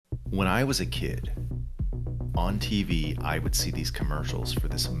When I was a kid, on TV, I would see these commercials for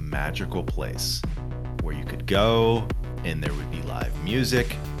this magical place where you could go and there would be live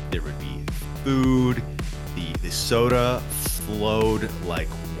music, there would be food, the soda flowed like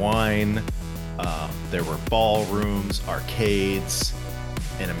wine, there were ballrooms, arcades,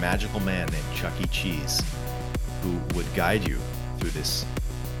 and a magical man named Chuck E. Cheese who would guide you through this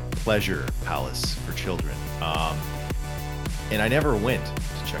pleasure palace for children. And I never went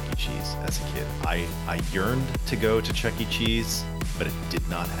to Chuck E. Cheese as a kid. I yearned to go to Chuck E. Cheese, but it did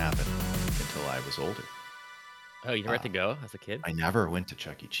not happen until I was older. Oh, you never had to go as a kid? I never went to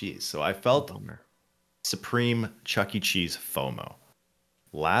Chuck E. Cheese, so I Oh, felt bummer. supreme Chuck E. Cheese FOMO.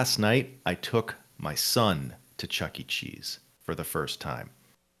 Last night, I took my son to Chuck E. Cheese for the first time.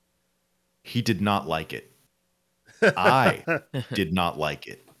 He did not like it. I did not like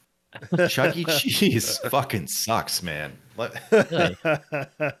it. Chuck E. Cheese fucking sucks, man. Really?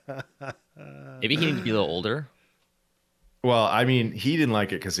 Maybe he needed to be a little older. Well, I mean, he didn't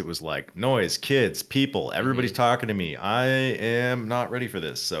like it because it was like noise, kids, people, everybody's talking to me. I am not ready for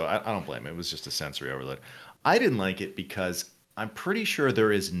this. So I don't blame him. It was just a sensory overload. I didn't like it because I'm pretty sure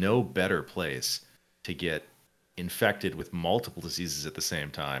there is no better place to get infected with multiple diseases at the same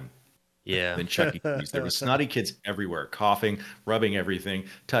time Yeah. than Chuck E. Cheese. There were snotty kids everywhere, coughing, rubbing everything,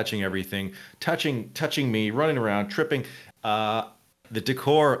 touching me, running around, tripping. The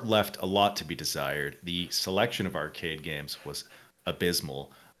decor left a lot to be desired. The selection of arcade games was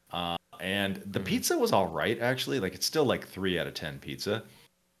abysmal. And the pizza was all right, actually. Like, it's still like 3 out of 10 pizza.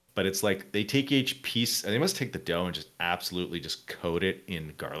 But it's like they take each piece, and they must take the dough and just absolutely just coat it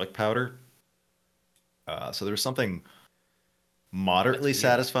in garlic powder. So there was something moderately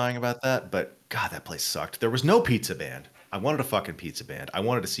satisfying about that, but God, that place sucked. There was no pizza band. I wanted a fucking pizza band. I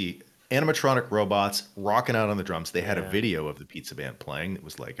wanted to see animatronic robots rocking out on the drums. They had a video of the pizza band playing. It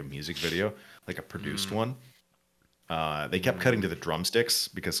was like a music video, like a produced one. They kept cutting to the drumsticks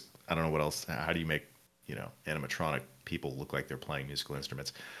because I don't know what else. How do you make, animatronic people look like they're playing musical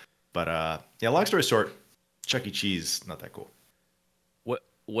instruments? But yeah, long story short, Chuck E. Cheese, not that cool.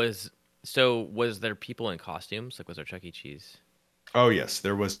 Was there people in costumes? Like, was there Chuck E. Cheese? Oh yes,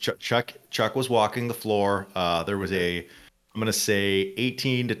 there was Chuck. Chuck was walking the floor. There was I'm gonna say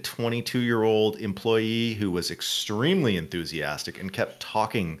 18 to 22-year-old employee who was extremely enthusiastic and kept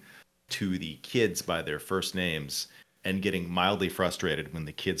talking to the kids by their first names and getting mildly frustrated when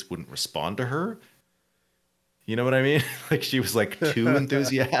the kids wouldn't respond to her. You know what I mean? Like, she was like too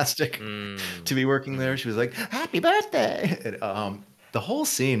enthusiastic to be working there. She was like, "Happy birthday!" And, the whole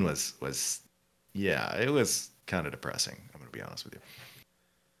scene was, yeah, it was kind of depressing. I'm gonna be honest with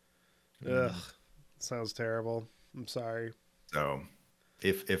you. Ugh, sounds terrible. I'm sorry. So,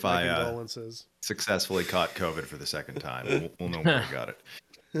 if My I condolences. successfully caught COVID for the second time, we'll know where I got it.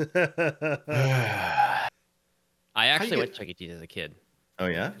 I actually went to Chuck E. Cheese as a kid. Oh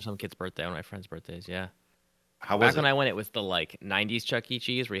yeah? For some kid's birthday, one of my friends' birthdays, yeah. How was Back when it? I went, it was the like 90s Chuck E.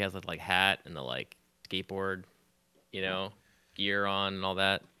 Cheese where he has the like hat and the like skateboard, gear on and all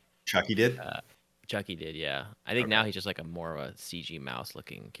that. Chucky did? Chucky did, yeah. I think now he's just like a more of a CG mouse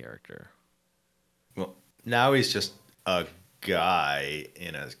looking character. Well, now he's just a guy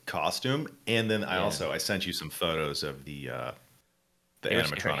in a costume, and then I sent you some photos of the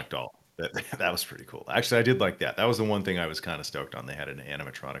animatronic doll. That was pretty cool. Actually, I did like that. That was the one thing I was kind of stoked on. They had an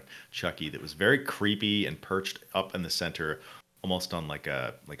animatronic Chucky that was very creepy and perched up in the center, almost on like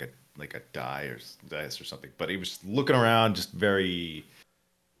a dice or something. But he was looking around, just very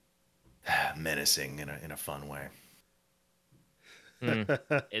menacing in a fun way.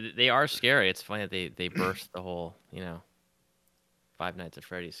 They are scary. It's funny that they burst the whole, Five Nights at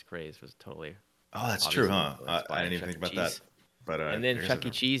Freddy's craze was totally. Oh, that's true, huh? I didn't even think about that. But and then Chuck E.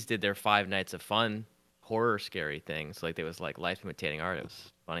 Cheese did their Five Nights of Fun horror scary thing. So like there was like life imitating art. It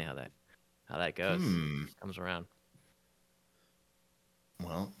was funny how that goes. Comes around.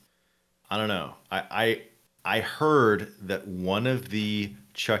 Well, I don't know. I heard that one of the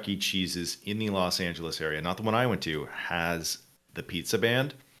Chuck E. Cheeses in the Los Angeles area, not the one I went to, has the pizza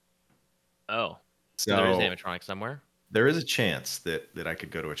band. Oh, so there's animatronic somewhere. There is a chance that I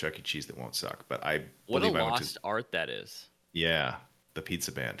could go to a Chuck E. Cheese that won't suck. But what a lost art that is. Yeah, the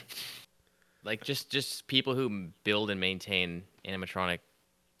pizza band. Like just people who build and maintain animatronic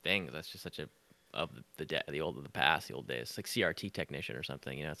things. That's just such a of the past, the old days. Like CRT technician or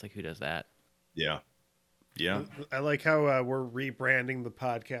something. It's like, who does that? Yeah. Yeah. I like how we're rebranding the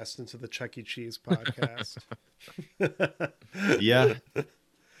podcast into the Chuck E. Cheese podcast. Yeah.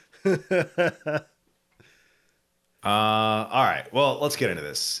 All right. Well, let's get into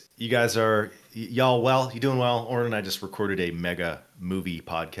this. You guys are y'all well? You doing well? Oren and I just recorded a mega movie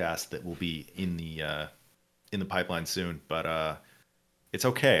podcast that will be in the pipeline soon. But it's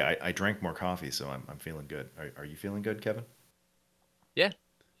okay. I drank more coffee, so I'm feeling good. Are you feeling good, Kevin? Yeah,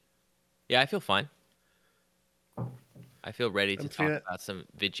 yeah, I feel fine. I feel ready to I'm talk feeling. about some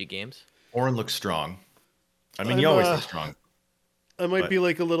video games. Oren looks strong. I mean, he I'm always looks strong, I might but be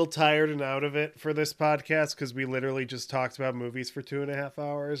like a little tired and out of it for this podcast because we literally just talked about movies for 2.5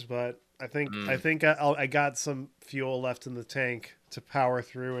 hours. But Mm. I got some fuel left in the tank to power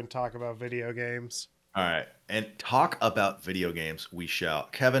through and talk about video games. all right. And talk about video games we shall.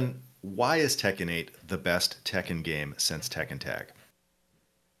 Kevin, why is Tekken 8 the best Tekken game since Tekken Tag?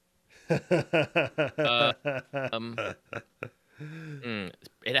 Uh, um, mm,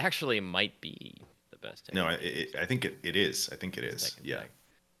 it actually might be the best No, Tekken game I think it is. I think it since is. Tekken Yeah. Tag.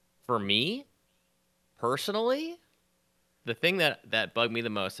 For me, personally, the thing that bugged me the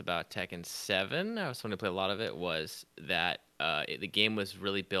most about Tekken 7, I was wanting to play a lot of it, was that the game was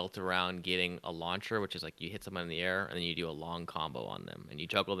really built around getting a launcher, which is like you hit someone in the air and then you do a long combo on them and you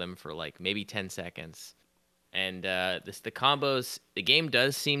juggle them for like maybe 10 seconds. And the combos, the game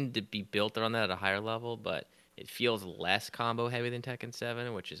does seem to be built around that at a higher level, but it feels less combo heavy than Tekken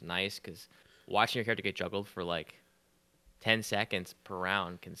 7, which is nice because watching your character get juggled for like 10 seconds per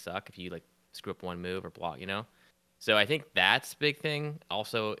round can suck if you like screw up one move or block, you know? So I think that's a big thing.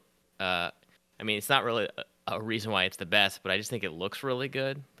 Also, I mean, it's not really a reason why it's the best, but I just think it looks really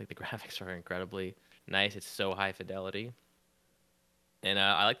good. Like the graphics are incredibly nice. It's so high fidelity, and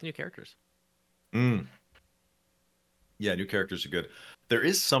I like the new characters. Mm. Yeah, new characters are good. There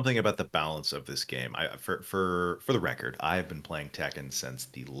is something about the balance of this game. For the record, I have been playing Tekken since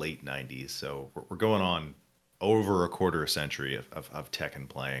the late '90s, so we're going on over a quarter century of Tekken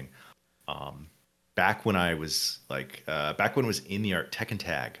playing. Um, back when I was back when it was in the art, Tekken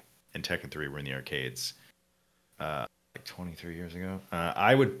Tag and Tekken 3 were in the arcades. Like 23 years ago.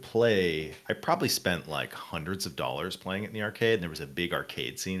 I would play. I probably spent like hundreds of dollars playing it in the arcade. And there was a big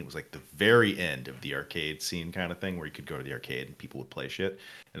arcade scene. It was like the very end of the arcade scene kind of thing, where you could go to the arcade and people would play shit.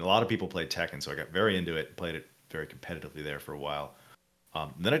 And a lot of people played Tekken, so I got very into it. Played it very competitively there for a while.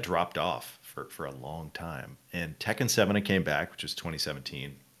 Then I dropped off for a long time. And Tekken 7, I came back, which was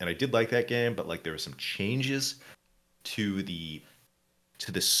 2017, and I did like that game, but like there were some changes to the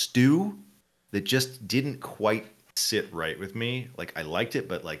stew that just didn't quite sit right with me. Like I liked it,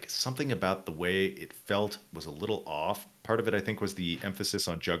 but like something about the way it felt was a little off. Part of it, I think, was the emphasis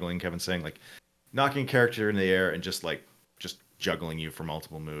on juggling. Kevin saying like knocking a character in the air and just juggling you for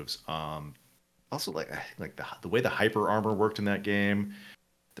multiple moves. Also like the way the hyper armor worked in that game.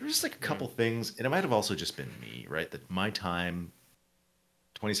 There was just like a Mm. couple things, and it might have also just been me, right? That my time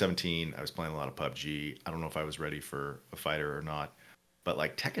 2017, I was playing a lot of PUBG. I don't know if I was ready for a fighter or not, but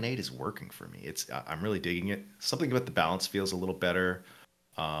like Tekken 8 is working for me. I'm really digging it. Something about the balance feels a little better.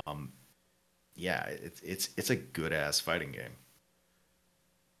 Um, yeah, it's a good ass fighting game.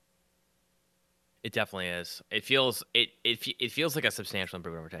 It definitely is. It feels like a substantial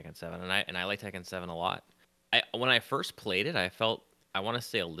improvement over Tekken 7, and I like Tekken 7 a lot. When I first played it, I felt I want to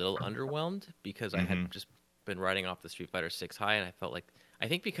say a little underwhelmed because I had Hmm. just been riding off the Street Fighter 6 high, and I felt like I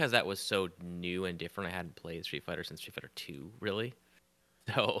think because that was so new and different, I hadn't played Street Fighter since Street Fighter 2, really.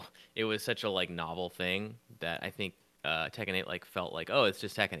 So it was such a like novel thing that I think Tekken 8 like felt like, oh, it's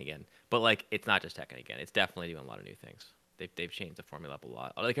just Tekken again. But like it's not just Tekken again. It's definitely doing a lot of new things. They've changed the formula up a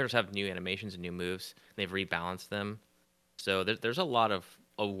lot. All the characters have new animations and new moves. They've rebalanced them. So there's a lot of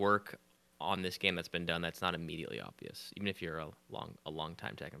work on this game that's been done that's not immediately obvious, even if you're a long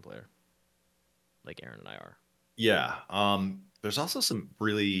time Tekken player, like Aaron and I are. Yeah. There's also some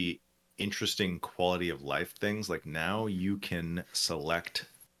really interesting quality of life things. Like now you can select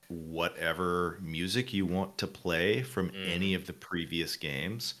whatever music you want to play from Mm, any of the previous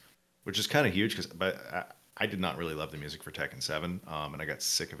games, which is kind of huge because I did not really love the music for Tekken 7, and I got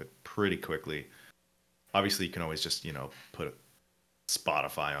sick of it pretty quickly. Obviously, you can always just, put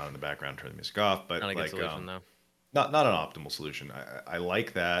Spotify on in the background, turn the music off, not but a good like solution though. not an optimal solution. I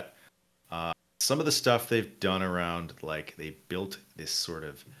like that. Some of the stuff they've done around like they built this sort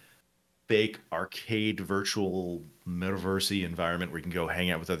of fake arcade virtual metaversy environment where you can go hang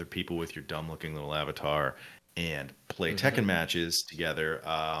out with other people with your dumb looking little avatar and play Hmm. Tekken matches together.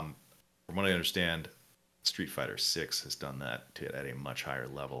 From what I understand, Street Fighter 6 has done that at a much higher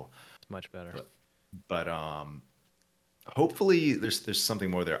level. It's much better. But hopefully there's something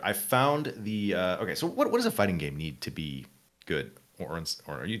more there. I found the okay. So what does a fighting game need to be good? Or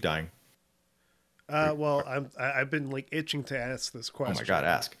are you dying? Are you- Well, I've been like itching to ask this oh my God, question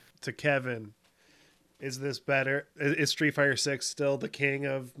ask. to Kevin Is this better? Is Street Fighter 6 still the king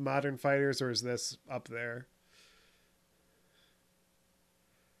of modern fighters, or is this up there?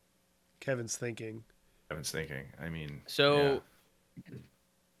 Kevin's thinking. Kevin's thinking. I mean, So,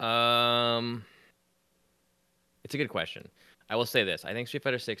 it's a good question. I will say this: I think Street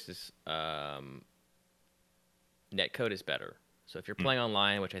Fighter 6 is netcode is better. So if you're playing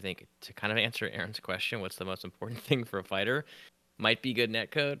online, which I think to kind of answer Aaron's question, what's the most important thing for a fighter, might be good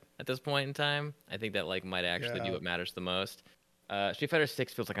netcode at this point in time. I think that like might actually be what matters the most. Street Fighter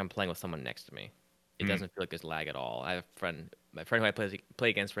 6 feels like I'm playing with someone next to me. It doesn't feel like there's lag at all. I have a friend, my friend who I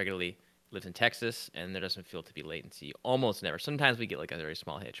play against regularly lives in Texas, and there doesn't feel to be latency almost never. Sometimes we get like a very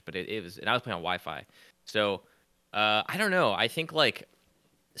small hitch, but it was, and I was playing on Wi-Fi, so I don't know. I think like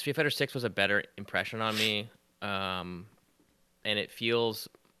Street Fighter 6 was a better impression on me, and it feels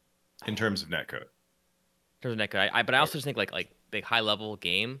in terms of netcode. in terms of netcode. But I also just think like big high level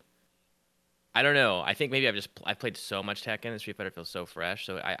game. I don't know. I think maybe I've played so much Tekken and Street Fighter feels so fresh.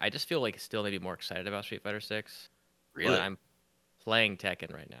 So I just feel like still maybe more excited about Street Fighter 6. Really? But I'm playing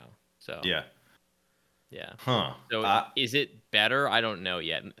Tekken right now. So Yeah. So is it better? I don't know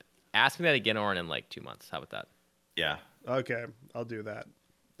yet. Ask me that again, Oren, in like 2 months. How about that? Yeah. Okay, I'll do that.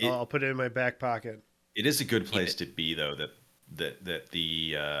 I'll put it in my back pocket. It is a good place to be, though, that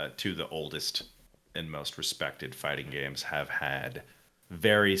the two of the oldest and most respected fighting games have had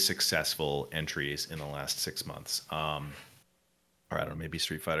very successful entries in the last 6 months. Or I don't know, maybe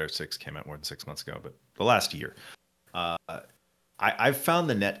Street Fighter 6 came out more than 6 months ago, but the last year. I've found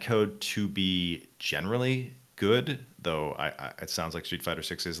the netcode to be generally good, though it sounds like Street Fighter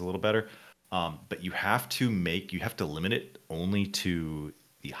 6 is a little better. But you have to limit it only to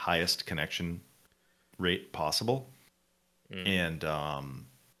the highest connection rate possible. And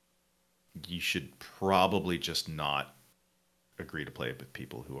you should probably just not agree to play with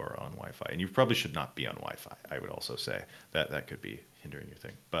people who are on Wi-Fi. And you probably should not be on Wi-Fi, I would also say. That could be hindering your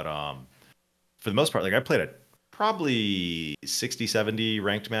thing. But for the most part, like I played probably 60, 70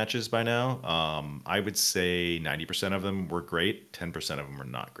 ranked matches by now. I would say 90% of them were great, 10% of them were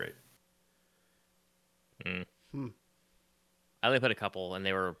not great. I only played a couple and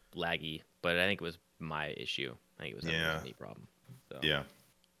they were laggy, but I think it was my issue. I think it was a me problem. So. Yeah.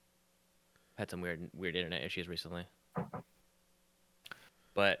 Had some weird internet issues recently.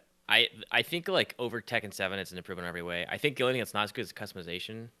 But I think like over Tekken 7, it's an improvement in every way. I think the only thing that's not as good is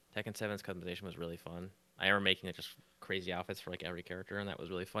customization. Tekken 7's customization was really fun. I remember making like, just crazy outfits for like every character, and that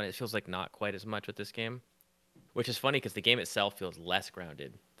was really fun. It feels like not quite as much with this game, which is funny because the game itself feels less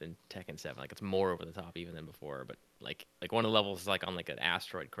grounded than Tekken 7. Like it's more over the top even than before. But like one of the levels is like on like an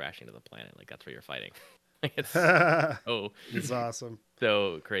asteroid crashing to the planet. Like that's where you're fighting. It's it's awesome.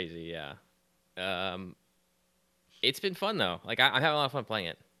 So crazy, yeah. It's been fun though. Like I'm having a lot of fun playing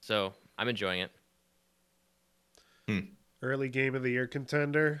it, so I'm enjoying it. Early game of the year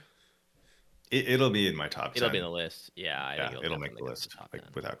contender. It'll be in my top 10. It'll be in the list. Yeah, I think it'll make the list like,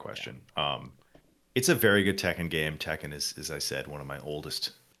 without question. Yeah. It's a very good Tekken game. Tekken is, as I said, one of my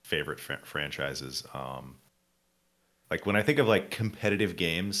oldest favorite franchises. Like when I think of like competitive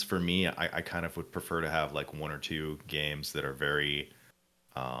games, for me, I kind of would prefer to have like one or two games that are very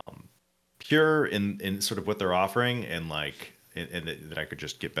pure in sort of what they're offering, and like and that I could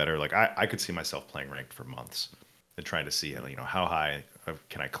just get better. Like I could see myself playing ranked for months and trying to see how high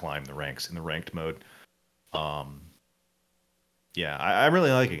can I climb the ranks in the ranked mode. Yeah, I'm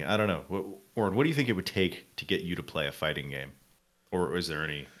really liking it. I don't know, Warren, what do you think it would take to get you to play a fighting game, or is there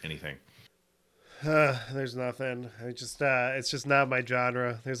anything? There's nothing. It's just not my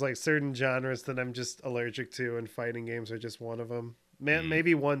genre. There's like certain genres that I'm just allergic to, and fighting games are just one of them.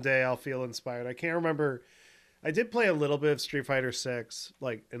 Maybe one day I'll feel inspired. I can't remember. I did play a little bit of Street Fighter 6,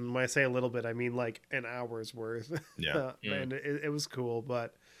 like, and when I say a little bit, I mean like an hour's worth. Yeah. And it was cool,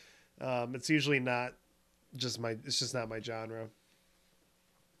 but it's usually not it's just not my genre.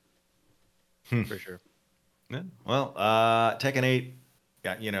 For sure. Yeah. Well, Tekken 8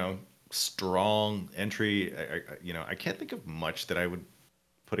 got, strong entry. I can't think of much that I would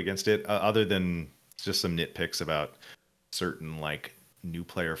put against it other than just some nitpicks about certain like new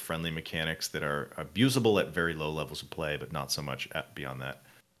player friendly mechanics that are abusable at very low levels of play, but not so much beyond that.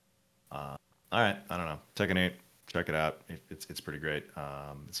 All right, I don't know. Tekken 8, check it out. It's pretty great.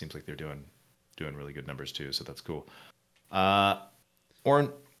 It seems like they're doing really good numbers too, so that's cool.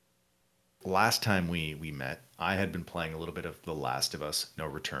 Oren, last time we met, I had been playing a little bit of The Last of Us No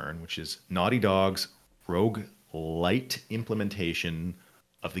Return, which is Naughty Dog's roguelite implementation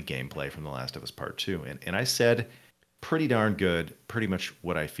of the gameplay from The Last of Us Part 2. And I said pretty darn good, pretty much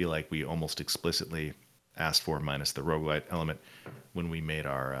what I feel like we almost explicitly asked for minus the roguelite element. when we made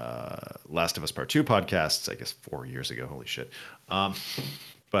our Last of Us Part 2 podcasts, I guess 4 years ago. Holy shit. Um,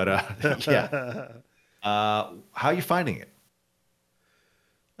 but yeah. How are you finding it?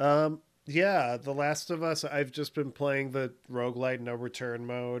 Yeah, The Last of Us, I've just been playing the roguelite no return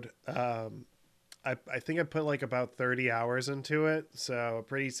mode. I think I put like about 30 hours into it, so a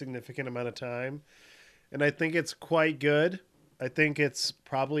pretty significant amount of time. And I think it's quite good. I think it's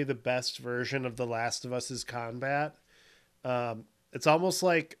probably the best version of The Last of Us's combat. It's almost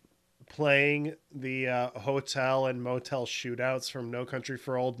like playing the hotel and motel shootouts from No Country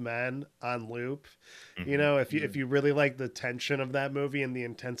for Old Men on loop. You Hmm. know, if you really like the tension of that movie and the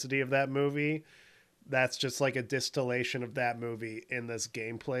intensity of that movie, that's just like a distillation of that movie in this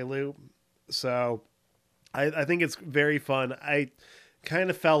gameplay loop. So I think it's very fun. I kind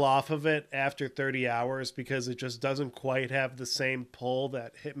of fell off of it after 30 hours because it just doesn't quite have the same pull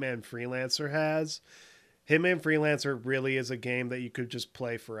that Hitman Freelancer has. Hitman Freelancer really is a game that you could just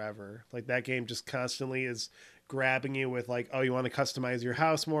play forever. Like that game just constantly is grabbing you with like, oh, you want to customize your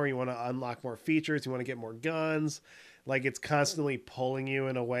house more, you want to unlock more features, you want to get more guns. Like it's constantly pulling you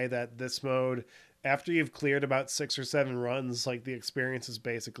in a way that this mode, after you've cleared about 6 or 7 runs, like the experience is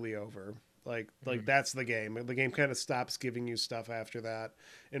basically over. Like that's the game. The game kind of stops giving you stuff after that,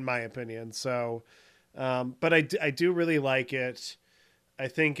 in my opinion. So, but I do really like it. I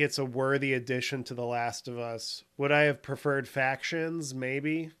think it's a worthy addition to The Last of Us. Would I have preferred factions?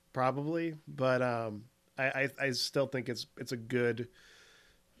 Maybe, probably, but I still think it's a good,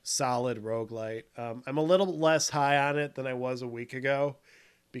 solid roguelite. I'm a little less high on it than I was a week ago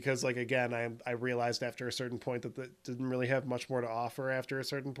because, like again, I realized after a certain point that it didn't really have much more to offer after a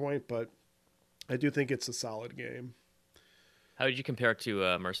certain point, but I do think it's a solid game. How did you compare it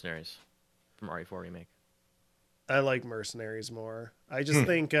to Mercenaries from RE4 remake? I like Mercenaries more. I just Hmm.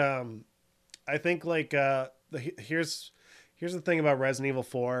 think I think like here's the thing about Resident Evil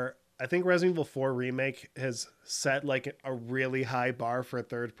 4. I think Resident Evil 4 remake has set like a really high bar for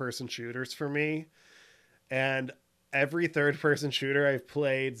third person shooters for me, and every third person shooter I've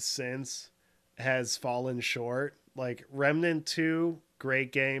played since has fallen short. Like Remnant 2,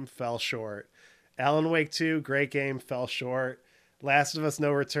 great game, fell short. Alan Wake 2, great game, fell short. Last of Us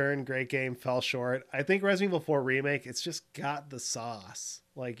No Return, great game, fell short. I think Resident Evil 4 Remake, it's just got the sauce.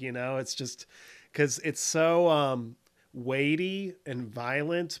 Like, you know, it's just because it's so weighty and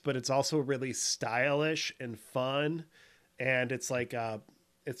violent, but it's also really stylish and fun. And it's like,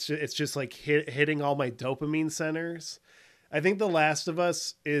 it's just like hitting all my dopamine centers. I think The Last of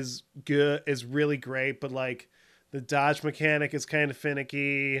Us is good, is really great, but like the dodge mechanic is kind of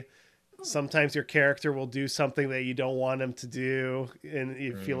finicky. Sometimes your character will do something that you don't want him to do and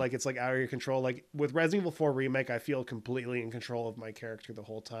you feel Mm. like it's like out of your control. Like with Resident Evil 4 remake, I feel completely in control of my character the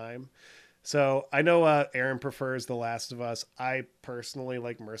whole time. So I know Aaron prefers The Last of Us. I personally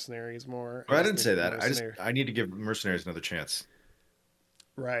like Mercenaries more. I I just didn't think say that. Mercenary. I need to give Mercenaries another chance.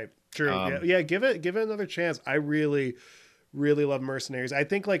 Right. True. Yeah. Um, Yeah. Give it another chance. I really love Mercenaries. I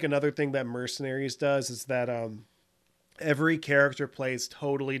think like another thing that Mercenaries does is that every character plays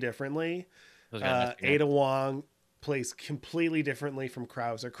totally differently. I was gonna mention that. Ada Wong plays completely differently from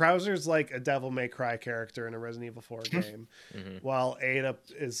Krauser. Krauser's like a Devil May Cry character in a Resident Evil 4 game, Hmm. while Ada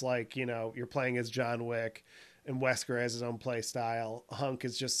is like, you know, you're playing as John Wick, and Wesker has his own play style. Hunk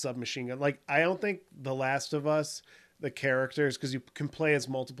is just submachine gun. Like, I don't think The Last of Us, the characters, because you can play as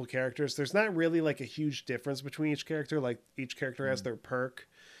multiple characters, there's not really like a huge difference between each character. Like, each character has their perk,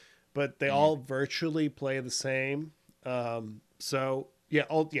 but they Mm. all virtually play the same. So yeah,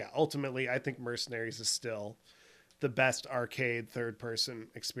 ultimately, I think Mercenaries is still the best arcade third person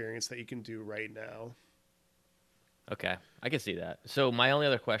experience that you can do right now. Okay, I can see that. So my only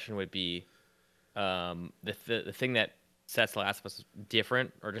other question would be, the thing that sets The Last of Us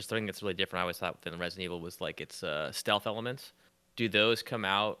different, or just the thing that's really different. I always thought within Resident Evil was like its stealth elements. Do those come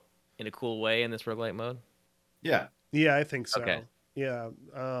out in a cool way in this roguelite mode? yeah. Yeah, I think Okay, so. Yeah.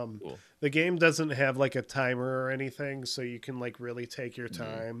 cool. The game doesn't have like a timer or anything, so you can like really take your Mm.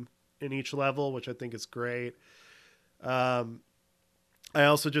 time in each level, which I think is great. Um, I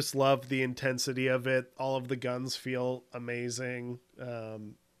also just love the intensity of it. All of the guns feel amazing.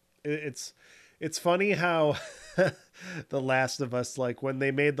 It's it's funny how The Last of Us, like when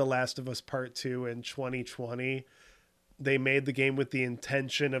they made The Last of Us Part 2 in 2020, they made the game with the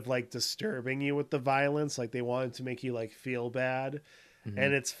intention of like disturbing you with the violence. Like they wanted to make you like feel bad. Hmm.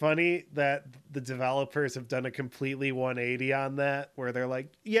 And it's funny that the developers have done a completely 180 on that, where they're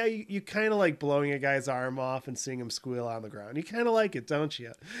like, yeah, you kind of like blowing a guy's arm off and seeing him squeal on the ground. You kind of like it, don't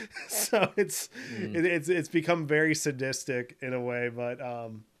you? So Mm. it's become very sadistic in a way, but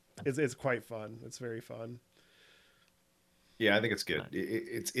it's quite fun. It's very fun. Yeah, I think it's good.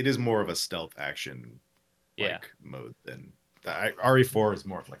 It is more of a stealth action Yeah. like mode than RE4 is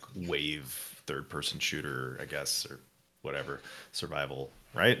more of like wave third person shooter, I guess, or whatever survival.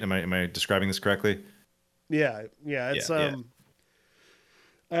 Right? Am I describing this correctly? Yeah, Yeah, it's yeah.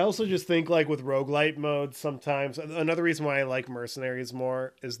 I also just think like with roguelite modes sometimes another reason why I like mercenaries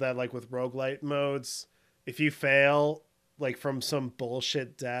more is that like with roguelite modes, if you fail like from some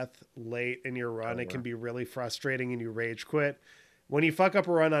bullshit death late in your run, Oh it can yeah. be really frustrating and you rage quit. When you fuck up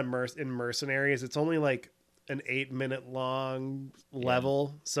a run on in mercenaries, it's only like an 8 minute long Yeah.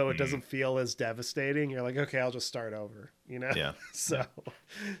 level, so it Mm, doesn't feel as devastating. You're like, okay, I'll just start over, you know? yeah. Yeah. So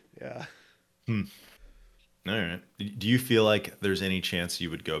yeah. Hmm. All right. Do you feel like there's any chance you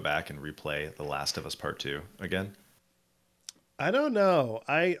would go back and replay The Last of Us Part 2 again? I don't know.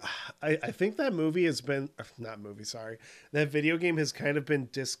 I think that movie has been not movie, sorry. That video game has kind of been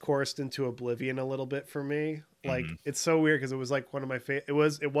discoursed into oblivion a little bit for me. Hmm. Like it's so weird because it was like one of my it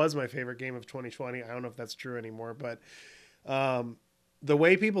was my favorite game of 2020. I don't know if that's true anymore, but um the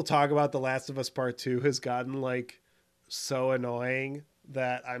way people talk about The Last of Us Part 2 has gotten like so annoying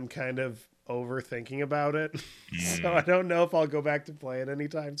that I'm kind of overthinking about it. So I Mm. don't know if I'll go back to play it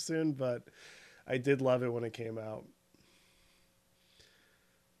anytime soon, but I did love it when it came out.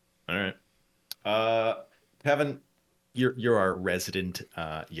 All right. Uh, Kevin, you're our resident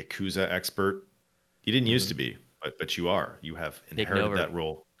Yakuza expert. You didn't used Mm-hmm. to be, but you are. You have Taking inherited over that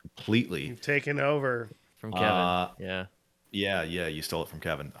role completely. You've taken over. from Kevin. Uh, Yeah. yeah, yeah, you stole it from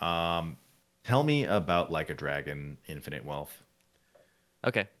Kevin. Tell me about Like a Dragon Infinite Wealth.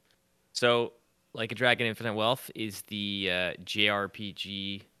 Okay. So, Like a Dragon Infinite Wealth is the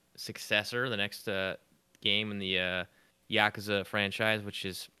JRPG successor, the next game in the Yakuza franchise, which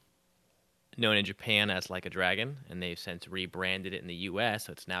is known in Japan as Like a Dragon, and they've since rebranded it in the US,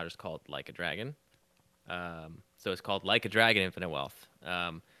 so it's now just called Like a Dragon. So it's called Like a Dragon Infinite Wealth.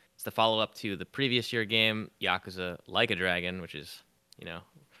 It's the follow up to the previous year game, Yakuza Like a Dragon, which is, you know,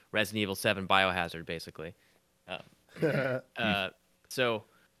 Resident Evil 7 Biohazard, basically. Uh, Hmm. uh, so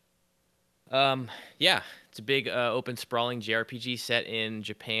yeah, it's a big open sprawling JRPG set in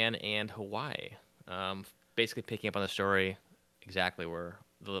Japan and Hawaii. Basically picking up on the story exactly where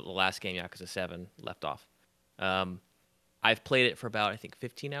the last game Yakuza 7 left off. Um, I've played it for about I think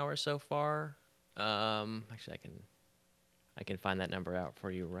 15 hours so far. Actually, I can find that number out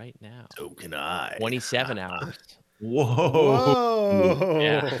for you right now. So can I. 27 hours. Whoa.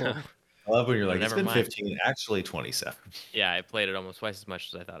 Yeah. Whoa. I love when you're No, like, it's never been mind. 15, actually 27. Yeah, I played it almost twice as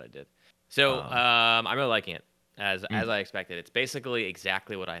much as I thought I did. So Um, I'm really liking it as mm, I expected. It's basically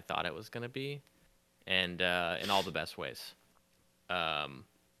exactly what I thought it was gonna be, and in all the best ways. Um,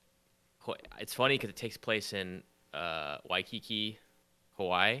 it's funny because it takes place in Waikiki,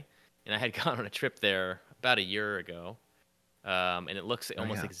 Hawaii, and I had gone on a trip there about a year ago, and it looks oh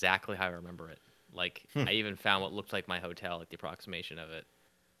almost yeah. exactly how I remember it. Like Hmm. I even found what looked like my hotel, like the approximation of it.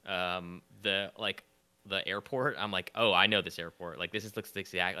 The airport, I'm like, oh, I know this airport. Like looks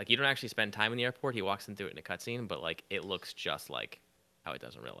exact. Like you don't actually spend time in the airport. He walks into it in a cutscene, but like it looks just like how it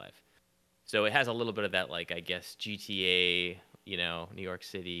does in real life. So it has a little bit of that, like I guess GTA, New York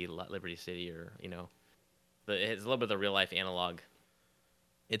City, Liberty City, or it has a little bit of the real life analog.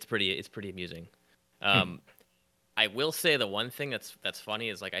 It's pretty amusing. Hmm. Um, I will say the one thing that's funny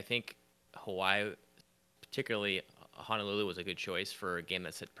is like I think Hawaii, particularly Honolulu, was a good choice for a game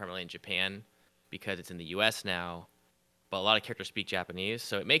that's set primarily in Japan because it's in the U.S. now, but a lot of characters speak Japanese,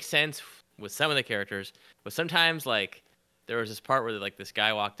 so it makes sense with some of the characters. But sometimes, like, there was this part where like this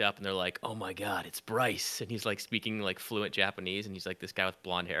guy walked up and they're like, "Oh my God, it's Bryce," and he's like speaking like fluent Japanese, and he's like this guy with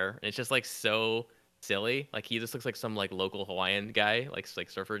blonde hair, and it's just like so silly. Like he just looks like some like local Hawaiian guy, like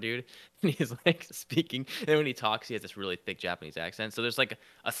surfer dude, and he's like speaking. And when he talks, he has this really thick Japanese accent. So there's like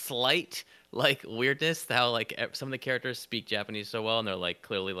a slight like weirdness to how like some of the characters speak Japanese so well, and they're like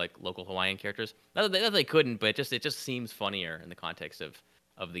clearly like local Hawaiian characters. Not that they couldn't, but it just seems funnier in the context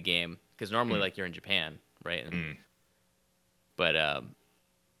of the game because normally Hmm. like you're in Japan, right? And Hmm. but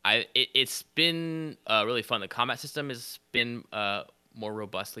it's been really fun. The combat system has been more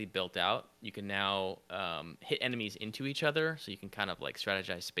robustly built out. You can now hit enemies into each other, so you can kind of like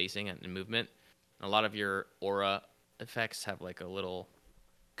strategize spacing and movement. And a lot of your aura effects have like a little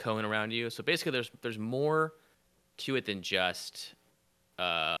cone around you. So basically, there's more to it than just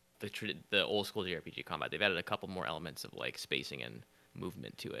the old school JRPG combat. They've added a couple more elements of like spacing and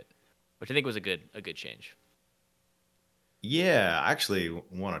movement to it, which I think was a good change. Yeah, I actually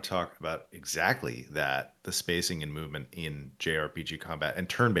want to talk about exactly that, the spacing and movement in JRPG combat and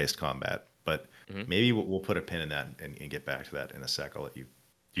turn-based combat. But Hmm. maybe we'll put a pin in that and get back to that in a sec. I'll let you.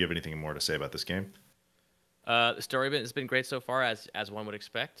 Do you have anything more to say about this game? The story has been great so far, as one would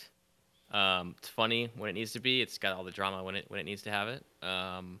expect. It's funny when it needs to be. It's got all the drama when it needs to have it.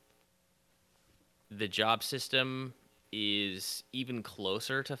 The job system is even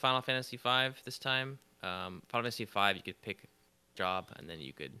closer to Final Fantasy V this time. Final Fantasy V, you could pick a job, and then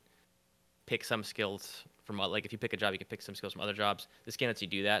you could pick some skills from, like, if you pick a job, you can pick some skills from other jobs. This game lets you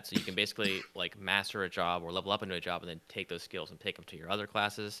do that, so you can basically like master a job or level up into a job, and then take those skills and take them to your other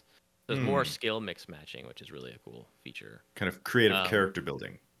classes. There's more skill mix matching, which is really a cool feature. Kind of creative Um, character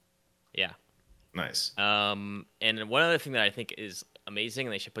building. yeah. Nice. And one other thing that I think is amazing,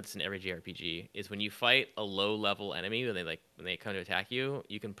 and they should put this in every JRPG, is when you fight a low level enemy, when they come to attack you,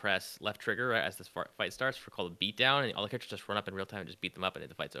 you can press left trigger right as this fight starts for called a beatdown, and all the characters just run up in real time and just beat them up, and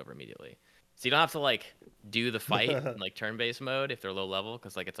the fight's over immediately. So you don't have to like do the fight in like turn-based mode if they're low level,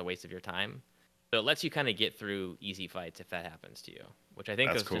 because like it's a waste of your time. So it lets you kind of get through easy fights if that happens to you, which I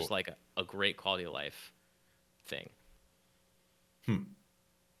think That's is cool. just like a great quality of life thing.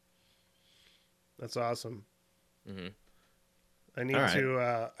 That's awesome. Hmm. I need All right.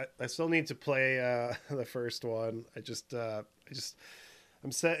 to. I still need to play the first one.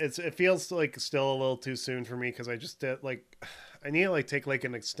 I'm set. It feels like still a little too soon for me because I just did like. I need to like take like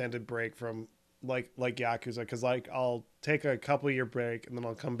an extended break from like Yakuza, because like I'll take a couple year break and then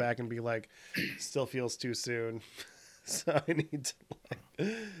I'll come back and be like, still feels too soon. So I need to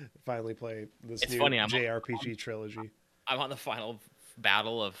like, finally play this It's new funny. JRPG trilogy. I'm on the final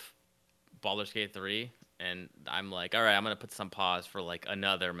battle of Baldur's Gate 3, and I'm like, all right, I'm gonna put some pause for like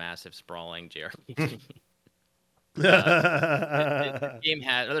another massive sprawling JRPG. The game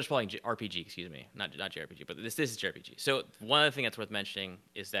has another sprawling RPG, excuse me, not JRPG, but this is JRPG. So one other thing that's worth mentioning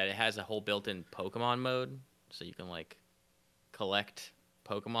is that it has a whole built-in Pokemon mode, so you can like collect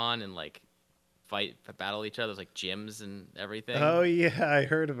Pokemon and like battle each other. There's like gyms and everything. Oh yeah, I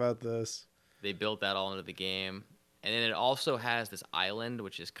heard about this. They built that all into the game. And then it also has this island,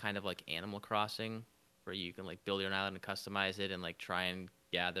 which is kind of like Animal Crossing, where you can like build your own island and customize it and like try and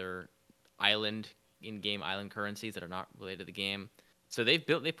gather in-game island currencies that are not related to the game. So they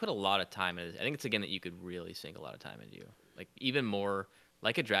put a lot of time into this. I think it's a game that you could really sink a lot of time into. Like even more,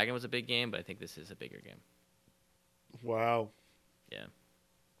 Like a Dragon was a big game, but I think this is a bigger game. Wow. Yeah.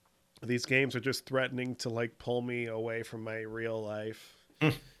 These games are just threatening to like pull me away from my real life.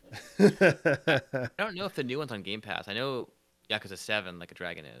 I don't know if the new one's on Game Pass. I know Yakuza 7, Like a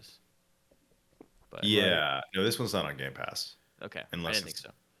Dragon is. But Yeah, no, this one's not on Game Pass. Okay. Unless I didn't think it's-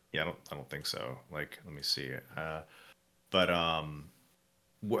 so. Yeah, I don't think so. Like, let me see. But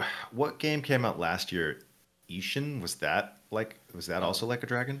what game came out last year? Ishin, was that also like a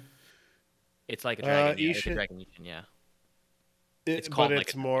dragon? It's Like a Dragon. Yeah, Like a Ishin- Dragon Ishin, yeah. It's called but Like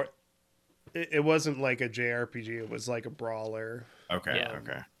it's a more. It wasn't like a JRPG. It was like a brawler. Okay, Yeah.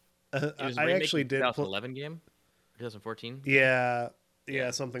 okay. It was a I remake actually of did. 2011 game? 2014? Yeah,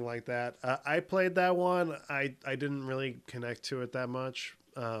 Yeah. something like that. I played that one. I didn't really connect to it that much.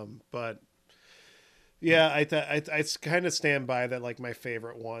 But yeah, I kind of stand by that. Like my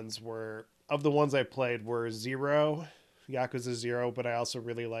favorite ones were of the ones I played were Zero, Yakuza 0, but I also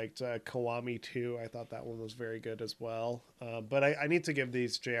really liked Kiwami 2. I thought that one was very good as well. But I need to give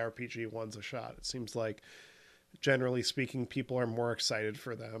these JRPG ones a shot. It seems like, generally speaking, people are more excited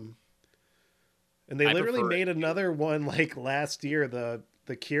for them. And they I literally prefer made another one like last year, the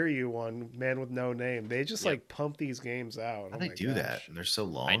Kiryu one, Man with No Name. They just Yep. like pump these games out. How Oh do they my do that? gosh. And they're so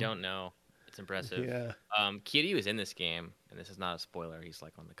long. I don't know. It's impressive. Yeah. Kiryu is in this game, and this is not a spoiler. He's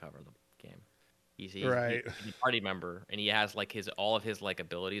like on the cover of the game. He's Right. he's a party member, and he has like all of his like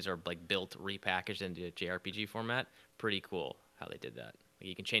abilities are like built repackaged into a JRPG format. Pretty cool how they did that. Like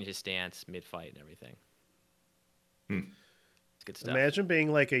you can change his stance mid fight and everything. Hmm. It's good stuff. Imagine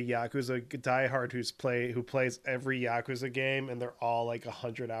being like a Yakuza diehard who plays every Yakuza game, and they're all like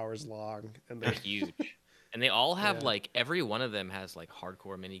 100 hours long, and They're they're huge. And they all have Yeah. like every one of them has like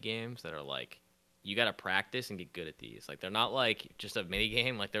hardcore mini games that are like you got to practice and get good at these. Like they're not like just a mini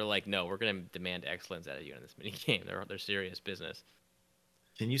game. Like they're like no, we're gonna demand excellence out of you in this mini game. They're serious business.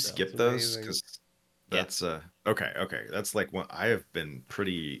 Can you So, skip it's those? amazing. Because Yeah. that's okay. That's like one I have been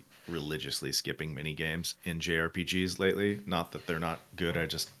pretty religiously skipping mini games in JRPGs lately. Not that they're not good. I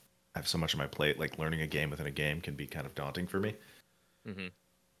just have so much on my plate. Like learning a game within a game can be kind of daunting for me. Mm-hmm.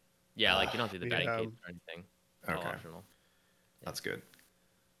 Yeah, like you don't do the batting Yeah. cage or anything. It's all Okay. optional. That's good.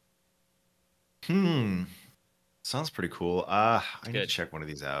 Sounds pretty cool. I need to good. check one of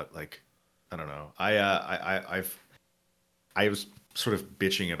these out. Like, I don't know. I was sort of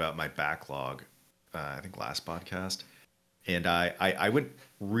bitching about my backlog. I think last podcast, and I went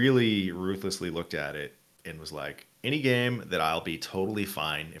really ruthlessly looked at it and was like, any game that I'll be totally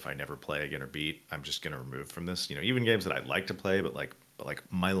fine if I never play again or beat, I'm just gonna remove from this. Even games that I'd like to play, but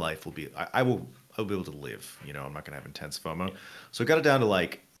my life will be I'll be able to live. I'm not gonna have intense FOMO. Yeah. So I got it down to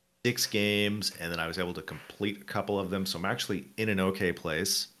like 6 games, and then I was able to complete a couple of them. So I'm actually in an okay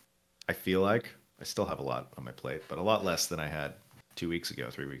place. I feel like I still have a lot on my plate, but a lot less than I had 2 weeks ago,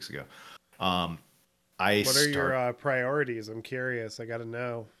 3 weeks ago. Um, I What are start. your priorities? I'm curious. I got to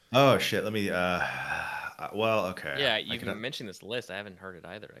know. Oh shit. Let me. Well, okay. Yeah, I you've can. been mentioning this list. I haven't heard it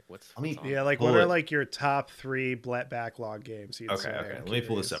either. Like, Let what's me on Yeah, there? like what pull are it. like your top three backlog games you'd Okay. say? Okay. I'm Let me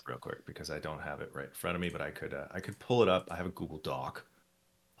pull this up curious. real quick because I don't have it right in front of me, but I could pull it up. I have a Google Doc.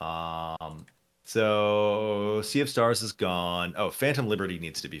 Um. So Sea of Stars is gone. Oh, Phantom Liberty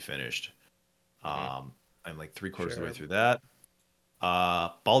needs to be finished. Hmm. I'm like three-quarters of the way Sure. through that.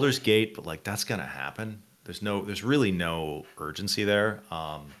 Baldur's Gate, but like that's gonna happen. There's really no urgency there.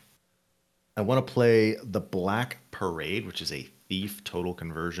 I want to play the Black Parade, which is a Thief total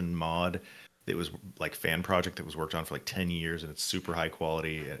conversion mod that was like fan project that was worked on for like 10 years, and it's super high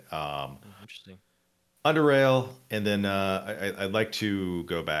quality. Interesting. Under Rail, and then I'd like to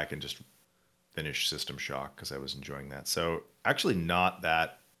go back and just finish System Shock because I was enjoying that. So actually, not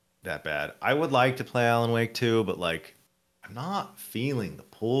that bad. I would like to play Alan Wake 2, but like I'm not feeling the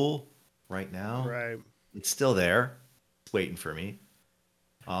pull right now. Right. It's still there. It's waiting for me.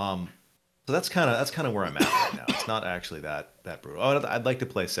 Um, so that's kind of where I'm at right now. It's not actually that brutal. Oh, I'd like to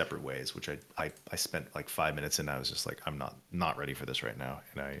play Separate Ways, which I spent like 5 minutes and I was just like, I'm not ready for this right now,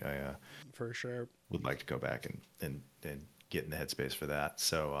 and I For sure. would like to go back and get in the headspace for that.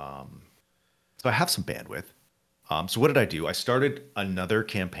 So I have some bandwidth. So what did I do? I started another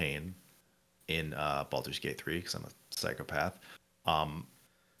campaign in Baldur's Gate 3 because I'm a psychopath. Um,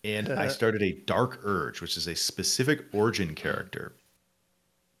 and I started a Dark Urge, which is a specific origin character.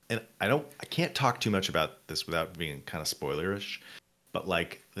 And I can't talk too much about this without being kind of spoilerish, but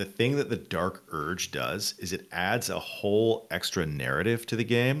like the thing that the Dark Urge does is it adds a whole extra narrative to the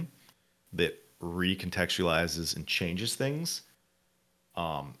game that recontextualizes and changes things.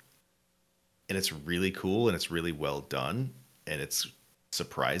 Um, and it's really cool and it's really well done and it's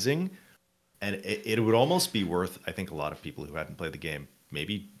surprising. And it would almost be worth, I think, a lot of people who hadn't played the game,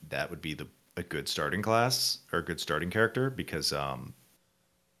 maybe that would be a good starting class or a good starting character because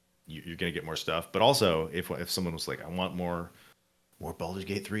you're going to get more stuff. But also, if someone was like, I want more Baldur's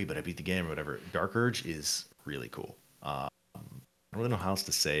Gate 3, but I beat the game or whatever, Dark Urge is really cool. I don't really know how else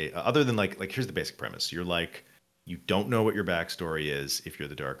to say other than like here's the basic premise. You're like you don't know what your backstory is if you're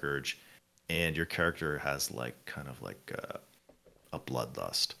the Dark Urge, and your character has like kind of like a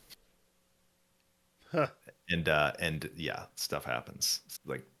bloodlust, Huh. and yeah, stuff happens.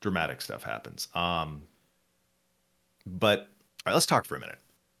 Like dramatic stuff happens. But all right, let's talk for a minute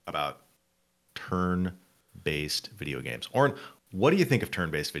about turn-based video games. Oren, what do you think of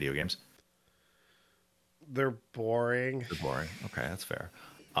turn-based video games? They're boring. They're boring. Okay, that's fair.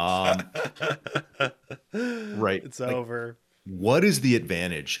 Um, right. It's Like, over. what is the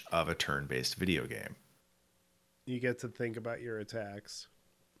advantage of a turn-based video game? You get to think about your attacks.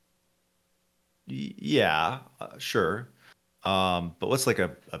 Yeah, sure. But what's like a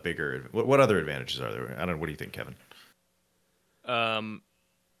bigger, what other advantages are there? I don't know. What do you think, Kevin? Um,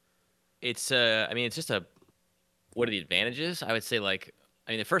 it's I mean, it's just a. What are the advantages? I would say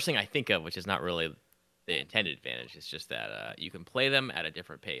the first thing I think of, which is not really the intended advantage, is just that you can play them at a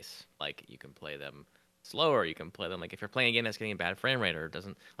different pace. Like you can play them slower. You can play them like if you're playing a game that's getting a bad frame rate or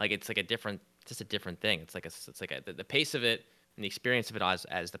doesn't like it's like a different, just a different thing. The pace of it and the experience of it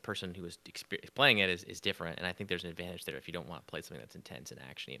as the person who is playing it is different. And I think there's an advantage there if you don't want to play something that's intense and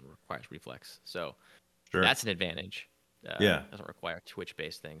actiony and requires reflex. So Sure. that's an advantage. Yeah. Doesn't require Twitch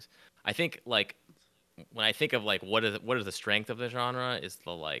based things. I think like when I think of like what is the strength of the genre is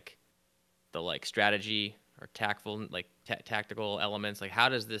the strategy or tactful tactical elements. Like how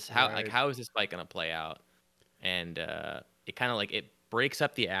does this Right. how is this fight gonna play out? And it kind of like it breaks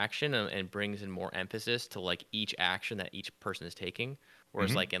up the action and brings in more emphasis to like each action that each person is taking.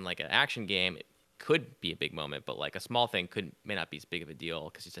 Whereas Hmm. like in like an action game, it could be a big moment, but like a small thing may not be as big of a deal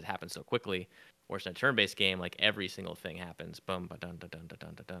because it just happens so quickly. Whereas in a turn-based game, like every single thing happens, boom, ba dun dun dun dun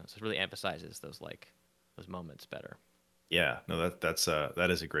dun dun. So it really emphasizes those moments better. Yeah. No, that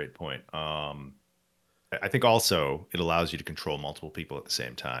is a great point. I think also it allows you to control multiple people at the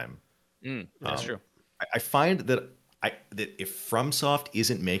same time. That's Yeah. true. I find that if FromSoft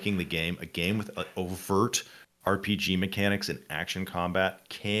isn't making the game a game with overt RPG mechanics and action combat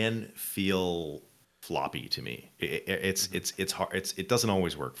can feel floppy to me. It's hard. It doesn't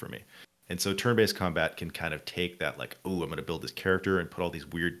always work for me. And so turn-based combat can kind of take that like, oh, I'm going to build this character and put all these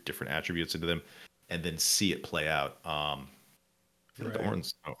weird different attributes into them and then see it play out. I feel like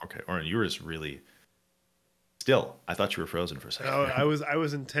Oren's okay. Oren, you were just really still. I thought you were frozen for a second. Oh, I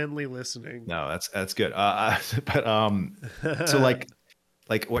was intently listening. No, that's good. But so like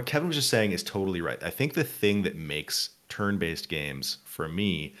what Kevin was just saying is totally right. I think the thing that makes turn-based games for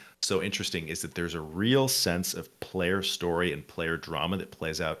me so interesting is that there's a real sense of player story and player drama that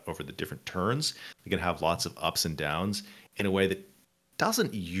plays out over the different turns. You can have lots of ups and downs in a way that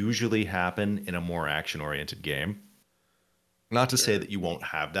doesn't usually happen in a more action-oriented game. Not to say Sure. that you won't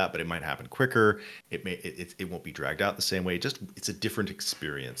have that, but it might happen quicker. It won't be dragged out the same way. Just it's a different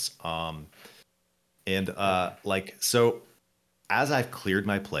experience. And like so as I've cleared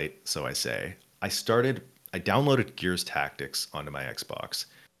my plate, so I say, I downloaded Gears Tactics onto my Xbox.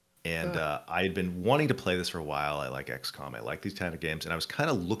 And I had been wanting to play this for a while. I like XCOM. I like these kind of games. And I was kind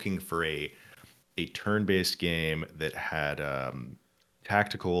of looking for a turn-based game that had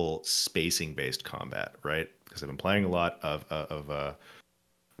tactical spacing-based combat, right? Because I've been playing a lot of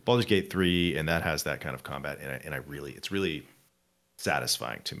Baldur's Gate 3, and that has that kind of combat. And I really, it's really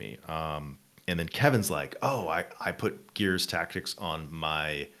satisfying to me. And then Kevin's like, "Oh, I put Gears Tactics on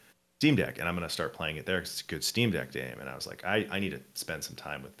my Steam Deck, and I'm gonna start playing it there because it's a good Steam Deck game." And I was like, I need to spend some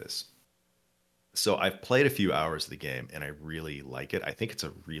time with this. So I've played a few hours of the game, and I really like it. I think it's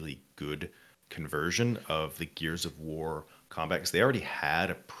a really good conversion of the Gears of War combat because they already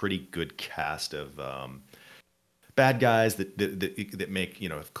had a pretty good cast of bad guys that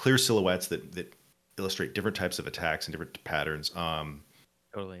make clear silhouettes that illustrate different types of attacks and different patterns.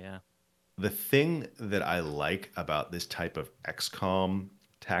 Totally, yeah. The thing that I like about this type of XCOM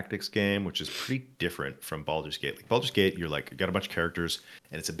tactics game, which is pretty different from Baldur's Gate. Like Baldur's Gate, you're like you got a bunch of characters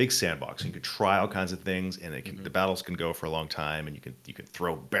and it's a big sandbox. And you can try all kinds of things, and the battles can go for a long time, and you can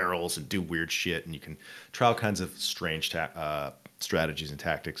throw barrels and do weird shit, and you can try all kinds of strange strategies and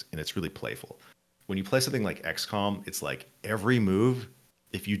tactics, and it's really playful. When you play something like XCOM, it's like every move,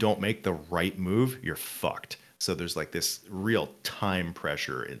 if you don't make the right move, you're fucked. So there's like this real time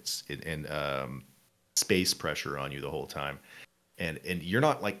pressure and space pressure on you the whole time. And you're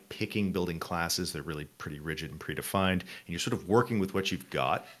not like picking building classes. They're really pretty rigid and predefined. And you're sort of working with what you've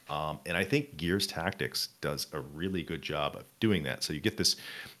got. And I think Gears Tactics does a really good job of doing that. So you get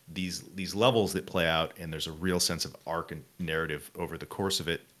these levels that play out, and there's a real sense of arc and narrative over the course of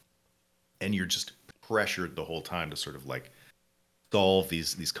it. And you're just pressured the whole time to sort of like solve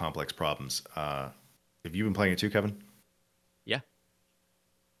these complex problems. Have you been playing it too, Kevin? Yeah,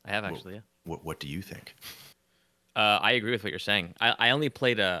 I have actually. Yeah. What do you think? I agree with what you're saying. I only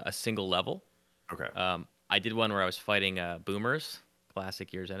played a single level. Okay. I did one where I was fighting boomers, classic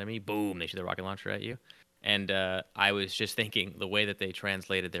Gears enemy. Boom, they shoot the rocket launcher at you. And I was just thinking the way that they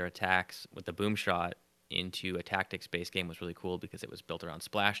translated their attacks with the boom shot into a tactics-based game was really cool because it was built around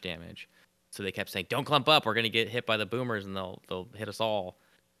splash damage. So they kept saying, "Don't clump up. We're going to get hit by the boomers, and they'll hit us all."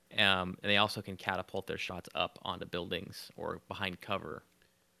 And they also can catapult their shots up onto buildings or behind cover.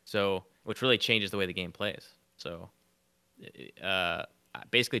 So, which really changes the way the game plays. So, uh,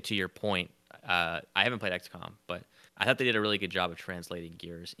 basically, to your point, I haven't played XCOM, but I thought they did a really good job of translating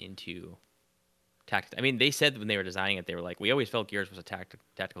Gears into tactics. I mean, they said when they were designing it, they were like, "We always felt Gears was a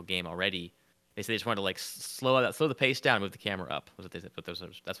tactical game already." They said they just wanted to like slow the pace down, move the camera up. Was what they said.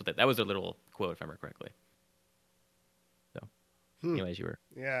 But that was their little quote, if I remember correctly. So, anyways, you were.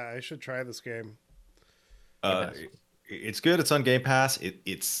 Yeah, I should try this game. Uh, it's good. It's on Game Pass.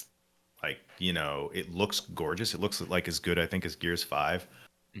 It's like it looks gorgeous. It looks like as good, I think, as Gears 5.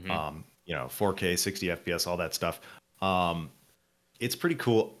 4K, 60 FPS, all that stuff. It's pretty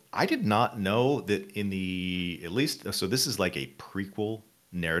cool. I did not know that at least, so this is like a prequel,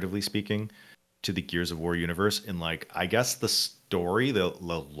 narratively speaking, to the Gears of War universe. And like, I guess the story, the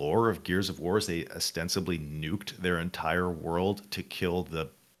lore of Gears of War is they ostensibly nuked their entire world to kill the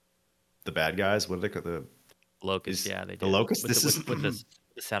bad guys. What do they call the Locust? Yeah, they did. The Locust? With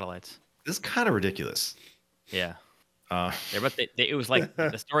the satellites. This is kind of ridiculous. Yeah. Uh, But it was like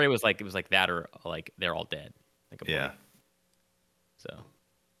the story was like it was like that or like they're all dead. Like a yeah. point.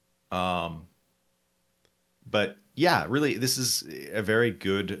 So. But yeah, really, this is a very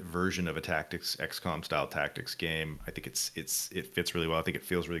good version of a tactics XCOM style tactics game. I think it fits really well. I think it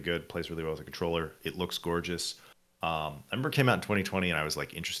feels really good, plays really well with a controller. It looks gorgeous. I remember it came out in 2020 and I was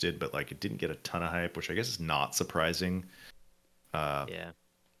like interested, but like it didn't get a ton of hype, which I guess is not surprising. Yeah.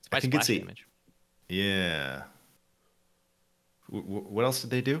 It's by I think splash damage. Yeah. What else did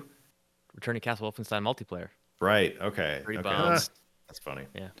they do? Return to Castle Wolfenstein multiplayer. Right. Okay. Pretty Okay. bombs. That's funny.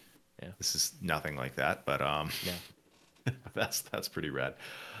 Yeah. Yeah. This is nothing like that, but Yeah. that's pretty rad.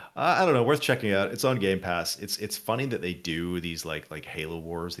 I don't know, worth checking out. It's on Game Pass. It's funny that they do these like Halo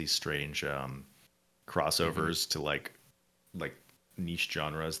Wars, these strange crossovers to like niche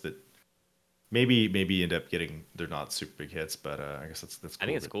genres that maybe end up getting, they're not super big hits, but I guess that's I cool.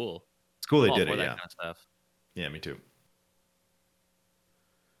 think it's cool. It's cool I'm they all did for it. that Yeah, kind of stuff. yeah, me too.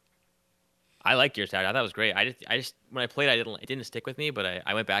 I like Gears Tactics. I thought it was great. I just when I played, it didn't stick with me, but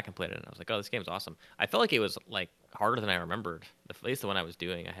I went back and played it, and I was like, oh, this game's awesome. I felt like it was like harder than I remembered. At least the one I was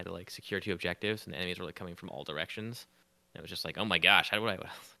doing, I had to like secure 2 objectives, and the enemies were like coming from all directions. And it was just like, oh my gosh, how do I? I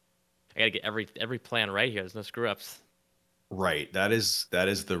gotta get every plan right here. There's no screw ups. Right. That is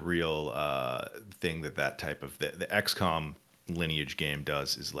the real thing that type of the XCOM lineage game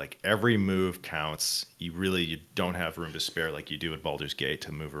does, is like every move counts. You don't have room to spare like you do in Baldur's Gate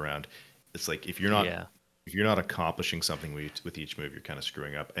to move around. It's like Yeah. if you're not accomplishing something with each move, you're kind of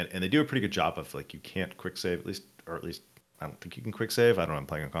screwing up. And they do a pretty good job of like, you can't quick save, at least I don't think you can quick save. I don't know, I'm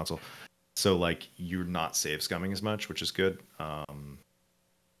playing on console. So like you're not save scumming as much, which is good. How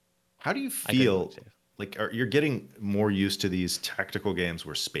do you I couldn't feel quick save. like you're getting more used to these tactical games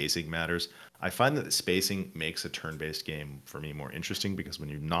where spacing matters? I find that the spacing makes a turn-based game for me more interesting, because when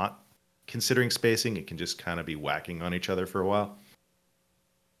you're not considering spacing, it can just kind of be whacking on each other for a while.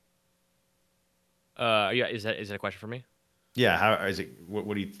 Yeah. Is that a question for me? Yeah, how is it?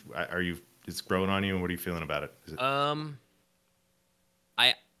 What do you are you? It's growing on you, and what are you feeling about it? Is it Um,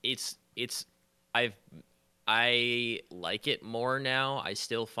 I it's I've I like it more now. I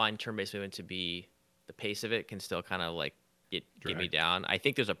still find turn-based movement to be the pace of it can still kind of like get me drag? down. I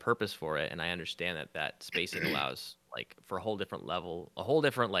think there's a purpose for it, and I understand that spacing allows like for a whole different level, a whole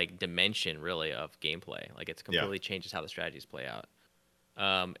different like dimension really of gameplay. Like it's Yeah. completely changes how the strategies play out.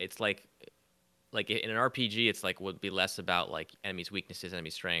 It's like in an RPG, it's like would be less about like enemies' weaknesses, enemy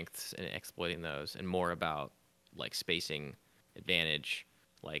strengths, and exploiting those, and more about like spacing advantage,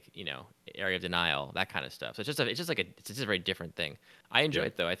 like area of denial, that kind of stuff. So it's just a very different thing. I enjoy Yeah.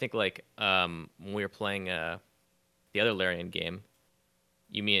 it though. I think like when we were playing the other Larian game,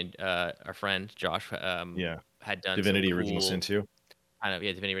 you me and our friend Josh Yeah. had done some Divinity Original Sin cool 2. kind of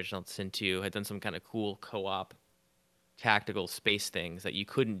Divinity Original Sin 2 had done some kind of cool co-op tactical space things that you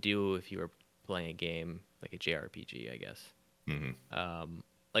couldn't do if you were playing a game like a JRPG, I guess. Hmm.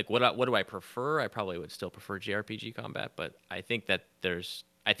 Like what do I prefer? I probably would still prefer JRPG combat, but I think that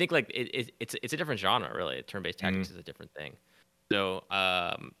I think like it's a different genre really. Turn-based Hmm. tactics is a different thing. So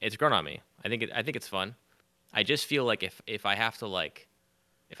it's grown on me. I think it's fun. I just feel like if I have to like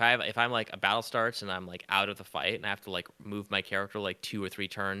if I'm like a battle starts and I'm like out of the fight and I have to like move my character like 2 or 3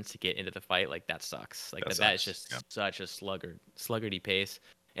 turns to get into the fight, like that sucks. Like That that is sucks. just Yeah. such a sluggardy pace.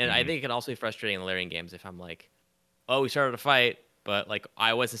 And I Hmm. think it can also be frustrating in Larian games if I'm like, oh, we started a fight, but like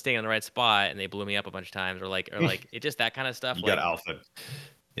I wasn't staying in the right spot and they blew me up a bunch of times, or like it just that kind of stuff. You got Like Alpha.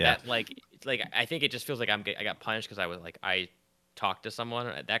 Yeah. that, like it's like I think it just feels like I got punished because I talked to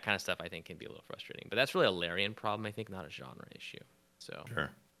someone. That kind of stuff I think can be a little frustrating. But that's really a Larian problem, I think, not a genre issue. So. Sure.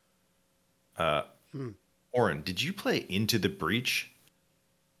 Uh, Hmm. Oren, did you play Into the Breach?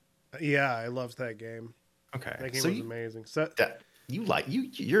 Yeah, I loved that game. Okay. That game So was amazing. So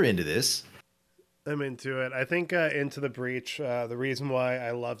you're into this. I'm into it. I think Into the Breach. The reason why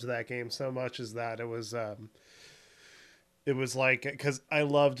I loved that game so much is that it was like because I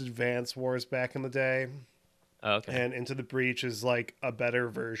loved Advance Wars back in the day, Oh, okay. and Into the Breach is like a better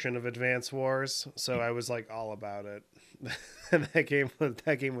version of Advance Wars. So I was like all about it. And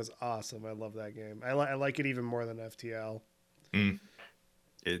that game was awesome. I love that game. I like it even more than FTL. Mm.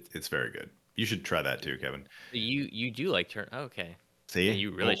 It's very good. You should try that too, Kevin. You do like turn? Oh, okay. See, Yeah,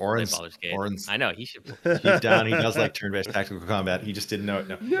 you really should play Oren's Baldur's Gate. Oren's I know he should. deep down, he does like turn-based tactical combat. He just didn't know it.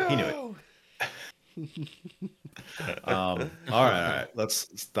 No, he knew it. No. All right. Let's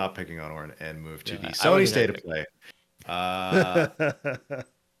stop picking on Oren and move to No, the I Sony wasn't State gonna of pick.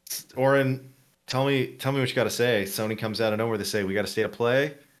 Play. Oren, tell me what you got to say. Sony comes out of nowhere. They say we got a state of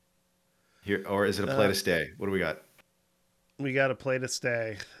play here, or is it a play to stay? What do we got? We got to play to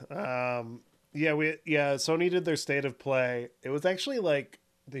stay. Sony did their state of play. It was actually like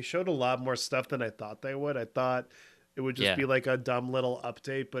they showed a lot more stuff than I thought they would. I thought it would just Yeah. be like a dumb little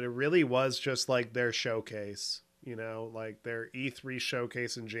update, but it really was just like their showcase, like their E3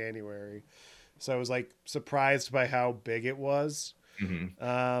 showcase in January. So I was like surprised by how big it was.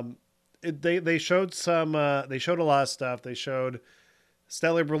 Mm-hmm. They showed they showed a lot of stuff. They showed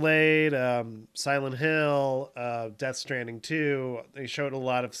Stellar Blade, Silent Hill, Death Stranding 2. They showed a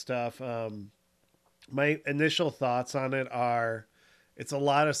lot of stuff. My initial thoughts on it are it's a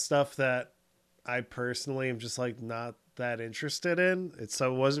lot of stuff that I personally am just like not that interested in. It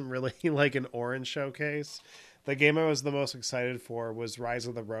wasn't really like an Orange showcase. The game I was the most excited for was Rise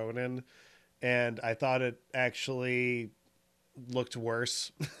of the Ronin, and I thought it actually looked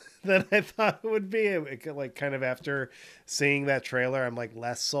worse than I thought it would be. Like kind of after seeing that trailer, I'm like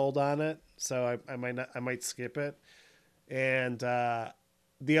less sold on it, so I might skip it. And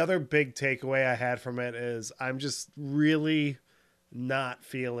the other big takeaway I had from it is I'm just really not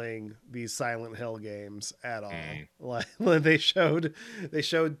feeling these Silent Hill games at all. Mm. Like they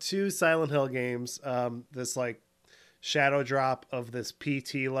showed two Silent Hill games. This like shadow drop of this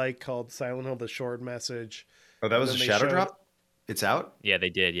PT like called Silent Hill: The Short Message, Oh, that and was a then they shadow showed drop. It's out. Yeah, they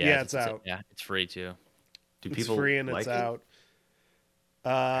did. Yeah, yeah, it's out. yeah, it's free too. Do It's people free and it's like it? out.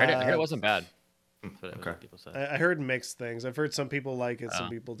 I heard it wasn't bad. That's what Okay. people said. I heard mixed things. I've heard some people like it, some Oh.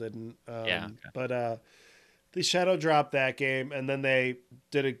 people didn't. Yeah, okay. But they shadow dropped that game, and then they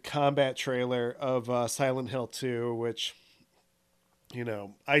did a combat trailer of Silent Hill 2, which, you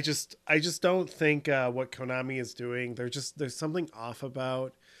know, I just don't think what Konami is doing. There's something off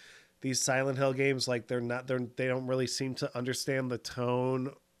about these Silent Hill games. Like they don't really seem to understand the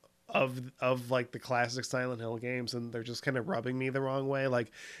tone of like the classic Silent Hill games, and they're just kind of rubbing me the wrong way.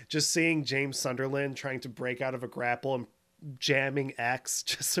 Like just seeing James Sunderland trying to break out of a grapple and jamming X,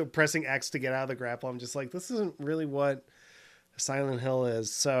 just so pressing X to get out of the grapple. I'm just like, this isn't really what Silent Hill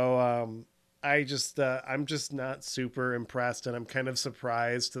is. So I'm just not super impressed, and I'm kind of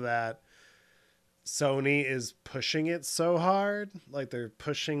surprised that Sony is pushing it so hard. Like they're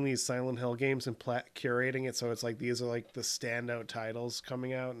pushing these Silent Hill games and curating it so it's like these are like the standout titles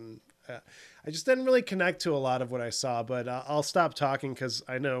coming out, and I just didn't really connect to a lot of what I saw. But I'll stop talking because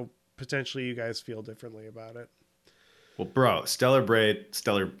I know potentially you guys feel differently about it. Well, bro, Stellar Blade.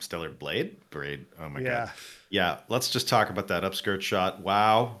 Oh my Yeah. god. Yeah, let's just talk about that upskirt shot.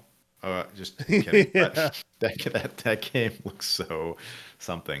 Wow. Just kidding. Yeah. But that game looks so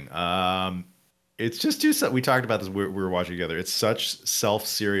something. It's just too. We talked about this. We were watching together. It's such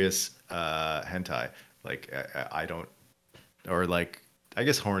self-serious hentai. Like I don't, or like I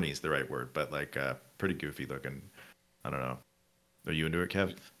guess horny is the right word, but like pretty goofy looking. I don't know. Are you into it,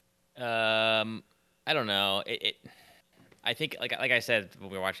 Kev? I don't know. I think like I said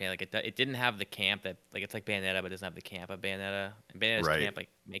when we were watching it, like it didn't have the camp that like it's like Bayonetta, but it doesn't have the camp of Bayonetta. And Bayonetta's Right. camp like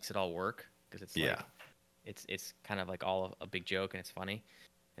makes it all work because it's Yeah. like it's kind of like all a big joke and it's funny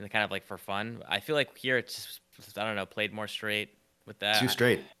and kind of like for fun. I feel like here it's just, I don't know, played more straight with that. Too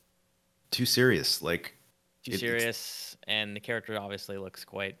straight. Too serious. Like Too serious, and the character obviously looks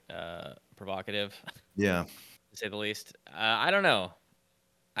quite provocative, yeah. to say the least. I don't know.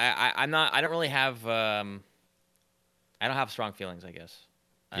 I'm not. I don't really have. I don't have strong feelings, I guess.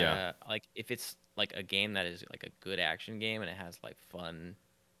 Yeah. Like if it's like a game that is like a good action game and it has like fun.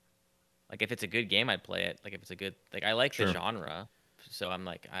 Like if it's a good game, I'd play it. Like if it's a good, like I like Sure. the genre, so I'm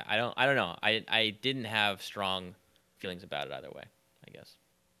like I don't know. I didn't have strong feelings about it either way, I guess.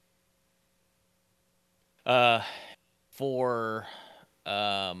 For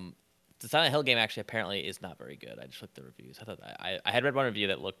the Silent Hill game actually apparently is not very good. I just looked at the reviews. I thought I had read one review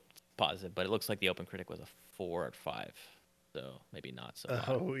that looked positive, but it looks like the Open Critic was a 4 out of 5, so maybe not so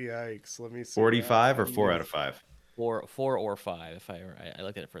high. Oh yikes! Let me see. 45 or 4 out of 5? 4 or 5. If I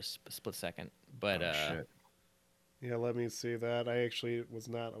looked at it for a split second, but Oh, shit. Yeah, let me see that. I actually was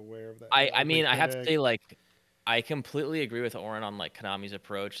not aware of that. I mean I have to Critic. say like I completely agree with Oren on like Konami's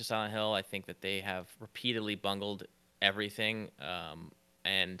approach to Silent Hill. I think that they have repeatedly bungled everything.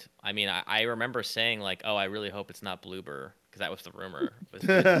 And I mean, I remember saying like, "Oh, I really hope it's not Bloober," because that was the rumor was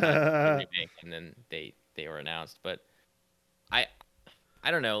not the remake, and then they were announced. But I I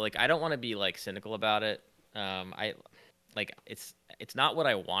don't know. Like I don't want to be like cynical about it. I like it's not what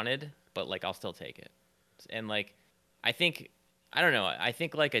I wanted, but like I'll still take it. And like I think I don't know. I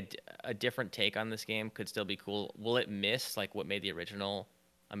think like a different take on this game could still be cool. Will it miss like what made the original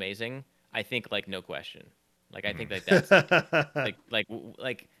amazing? I think like no question. Like I think like that's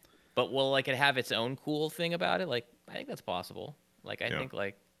like but will like it have its own cool thing about it? Like I think that's possible. Like I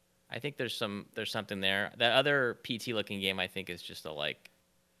think there's something there. That other PT looking game I think is just a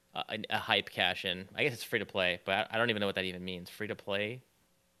hype cash in. I guess it's free to play, but I don't even know what that even means. Free to play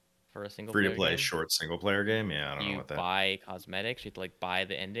for a single Free to player play game? short single player game? Yeah, I don't know You what that. buy cosmetics, you have to like buy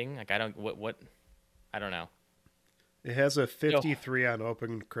the ending. Like I don't what I don't know. It has a 53 on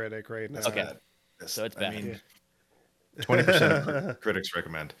Open Critic right now. That's Okay. bad. So it's I bad. mean, 20% critics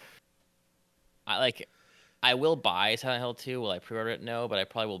recommend. I will buy Silent Hill 2. Will I pre-order it? No, but I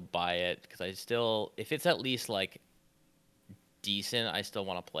probably will buy it because I still, if it's at least like decent, I still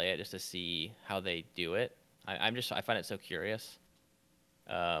want to play it just to see how they do it. I find it so curious.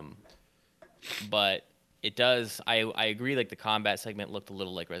 But it does. I agree. Like the combat segment looked a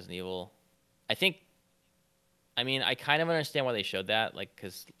little like Resident Evil. I mean, I kind of understand why they showed that. Like,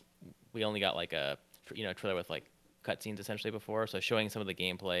 because we only got like a trailer with like cutscenes essentially before, so showing some of the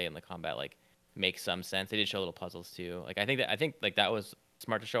gameplay and the combat like makes some sense. They did show little puzzles too. Like I think like that was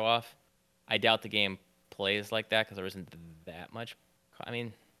smart to show off. I doubt the game plays like that because there isn't that much. I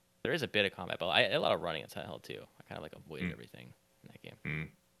mean, there is a bit of combat, but a lot of running at Silent Hill too. I kind of like avoided everything in that game. Mm.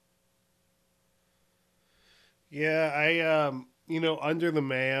 Yeah, under the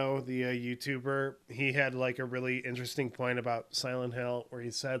Mayo, the YouTuber, he had like a really interesting point about Silent Hill where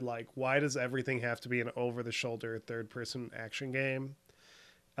he said like, why does everything have to be an over-the-shoulder third-person action game?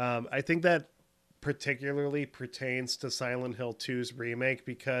 I think that particularly pertains to Silent Hill 2's remake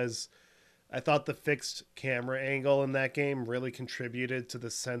because I thought the fixed camera angle in that game really contributed to the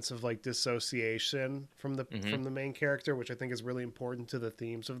sense of like dissociation from the main character, which I think is really important to the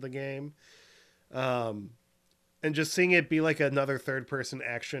themes of the game. And just seeing it be like another third person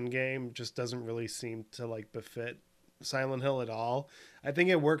action game just doesn't really seem to like befit Silent Hill at all. I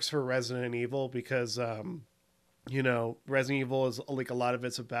think it works for Resident Evil because Resident Evil is like a lot of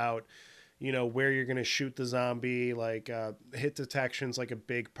it's about where you're going to shoot the zombie, like hit detection's like a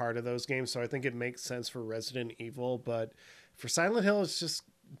big part of those games. So I think it makes sense for Resident Evil, but for Silent Hill it's just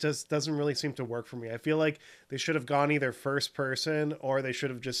doesn't really seem to work for me. I feel like they should have gone either first person or they should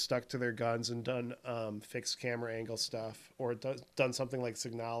have just stuck to their guns and done fixed camera angle stuff or done something like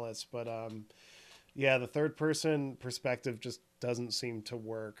Signalis. But yeah, the third person perspective just doesn't seem to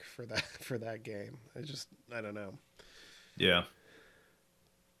work for that game. I don't know. Yeah.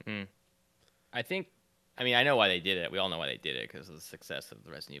 I mean, I know why they did it. We all know why they did it because of the success of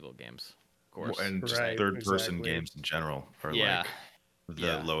the Resident Evil games, of course. And just Right, third-person exactly. games in general are Yeah. like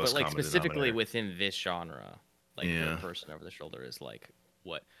the lowest but like common specifically denominator. within this genre, like Yeah. third person over the shoulder is like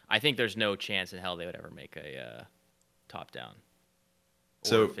what I think there's no chance in hell they would ever make a top down or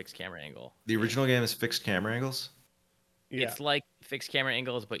So- fixed camera angle. The original game is fixed camera angles. Yeah. It's like fixed camera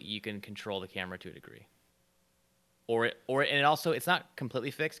angles, but you can control the camera to a degree. And it also it's not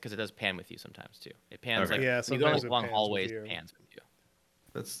completely fixed because it does pan with you sometimes too. It pans Okay. like Yeah, when you go in sometimes like it long pans with hallways, you. it pans with you.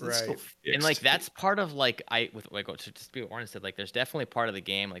 That's Right. still And like fixed. that's part of like to be what Warren said, like there's definitely part of the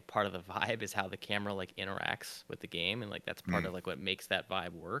game, like part of the vibe is how the camera like interacts with the game, and like that's part of like what makes that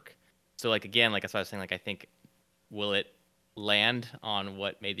vibe work. So like again, like that's what I was saying, like I think will it land on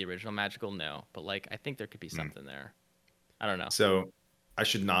what made the original magical? No, but like I think there could be something there. I don't know. So I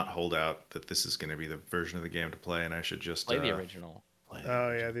should not hold out that this is going to be the version of the game to play, and I should just Play the original. play the Oh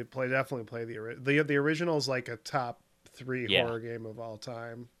original. yeah, definitely play the original is like a top 3 Yeah. horror game of all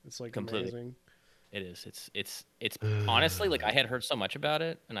time. It's like Completely. amazing. It is. It's honestly like I had heard so much about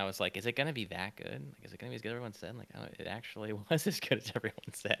it, and I was like, is it gonna be that good? Like, is it gonna be as good as everyone said? Like, oh, it actually was as good as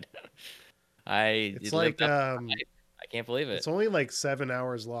everyone said. It's it like lived up to the hype. I can't believe it. it's only like 7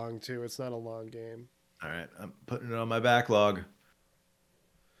 hours long too. It's not a long game. All right, I'm putting it on my backlog.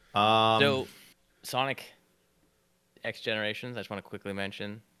 So, Sonic X Generations. I just want to quickly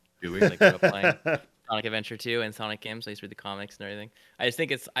mention. Do we? Like, grew up playing Sonic Adventure 2 and Sonic games. I used to read the comics and everything. I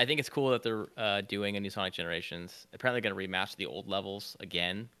think it's cool that they're doing a new Sonic Generations. Apparently, going to remaster the old levels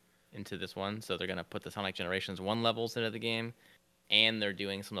again into this one. So they're going to put the Sonic Generations 1 levels into the game, and they're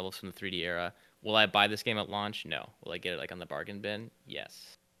doing some levels from the 3D era. Will I buy this game at launch? No. Will I get it like on the bargain bin?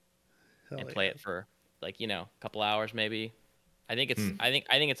 Yes. Hell And yeah. play it for like a couple hours maybe. I think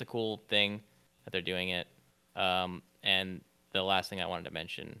it's a cool thing that they're doing it. And the last thing I wanted to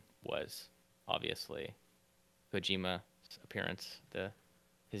mention was obviously Kojima's appearance.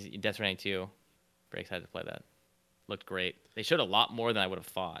 His Death Stranding 2. Very excited to play that. Looked great. They showed a lot more than I would have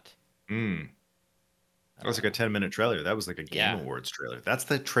thought. That was like a 10-minute trailer. That was like a Game Awards trailer. That's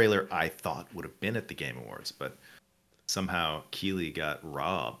the trailer I thought would have been at the Game Awards, but somehow Keighley got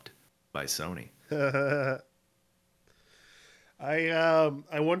robbed by Sony.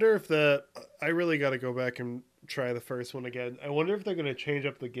 I wonder if I really got to go back and try the first one again. I wonder if they're going to change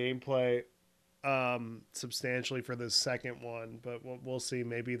up the gameplay substantially for the second one, but we'll see.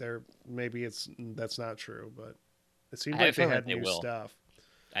 Maybe that's not true, but it seemed I like they feel like had they new will. stuff.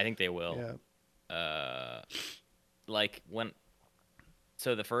 I think they will. Yeah. Like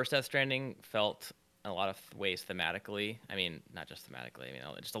so the first Death Stranding felt in a lot of ways thematically. I mean, not just thematically. I mean,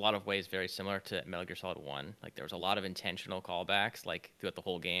 just a lot of ways very similar to Metal Gear Solid 1. Like there was a lot of intentional callbacks like throughout the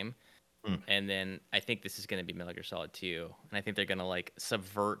whole game. And then I think this is going to be Metal Gear Solid 2, and I think they're going to like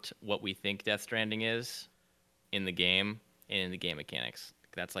subvert what we think Death Stranding is in the game and in the game mechanics.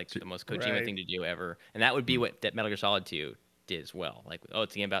 That's like the most Kojima Right. thing to do ever, and that would be what Metal Gear Solid 2 did as well. Like, oh,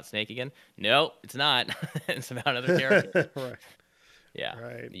 it's a game about Snake again? No, it's not. It's about another character. Right. Yeah.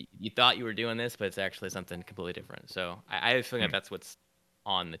 Right. You thought you were doing this, but it's actually something completely different. So I have a feeling that that's what's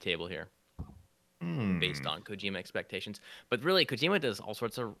on the table here, based on Kojima expectations. But really, Kojima does all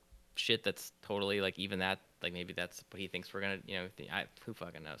sorts of shit that's totally like even that like maybe that's what he thinks we're gonna who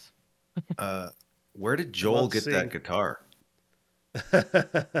fucking knows. Where did I Joel loved get that seeing guitar?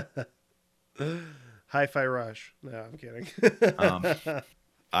 Hi-Fi Rush. No, I'm kidding. Um,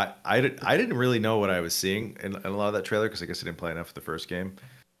 I didn't really know what I was seeing in a lot of that trailer because I guess I didn't play enough of the first game.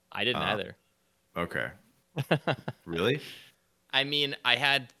 I didn't Uh, either. okay, really? I mean, I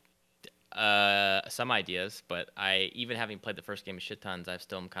had some ideas, but I even having played the first game a shit tons, I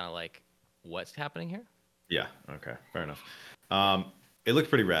still am kind of like, what's happening here? Yeah. Okay. Fair enough. Um, it looked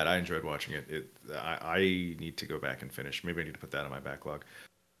pretty rad. I enjoyed watching it. I need to go back and finish. Maybe I need to put that on my backlog.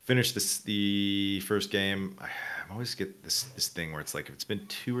 Finish the first game. I always get this thing where it's like if it's been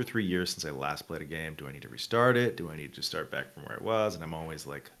 2 or 3 years since I last played a game, do I need to restart it? Do I need to start back from where it was? And I'm always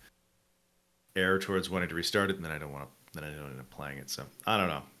like err towards wanting to restart it, and then I don't want to. Then I don't end up playing it. So I don't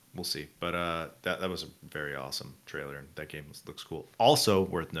know. We'll see. But that was a very awesome trailer, and that game looks cool. Also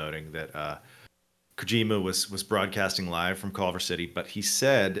worth noting that Kojima was broadcasting live from Culver City, but he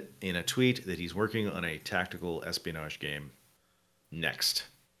said in a tweet that he's working on a tactical espionage game next.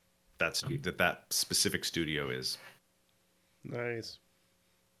 That specific studio is. Nice.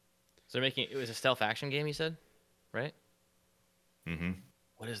 So they're making it was a stealth action game, you said, right? Mm-hmm.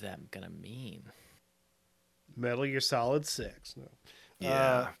 What is that gonna mean? Metal Gear Solid 6. No.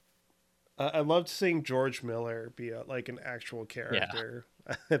 Yeah. I loved seeing George Miller be like an actual character.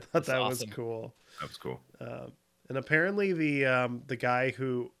 I thought That's that was awesome. cool. That was cool. And apparently the guy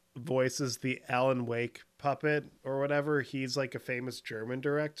who voices the Alan Wake puppet or whatever, he's like a famous German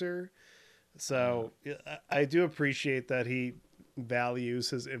director. So I do appreciate that he values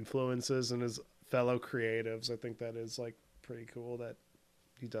his influences and his fellow creatives. I think that is like pretty cool that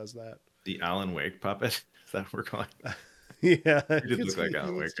he does that. The Alan Wake puppet. Is that what we're calling? Yeah, He did look like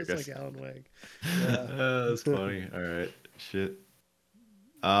Alan Wake, I just guess. like Alan Wake. Yeah. That's funny. All right. Shit.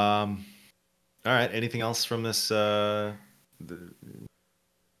 All right. Anything else from this the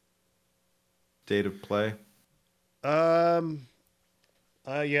state of play? Um.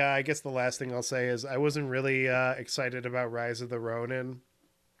 Yeah, I guess the last thing I'll say is I wasn't really excited about Rise of the Ronin,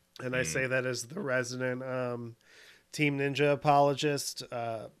 and I say that as the resident Team Ninja apologist.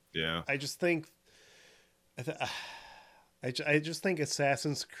 Yeah. I just think, I, th- I just think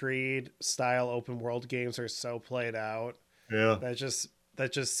Assassin's Creed style open world games are so played out Yeah. that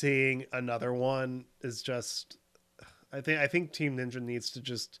just seeing another one is just. I think Team Ninja needs to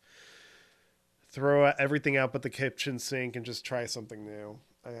just throw everything out but the kitchen sink and just try something new.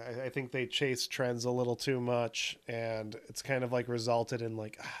 I think they chase trends a little too much, and it's kind of like resulted in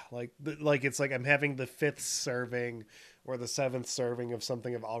like it's like I'm having the fifth serving or the seventh serving of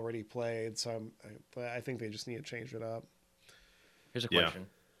something I've already played. So I think they just need to change it up. Here's a Yeah. question.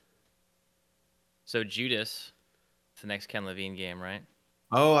 So Judas, it's the next Ken Levine game, right?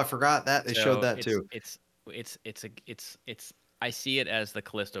 Oh, I forgot that they showed So that too. it's I see it as the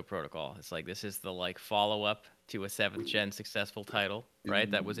Callisto Protocol. It's like this is the like follow up to a 7th gen successful title, right?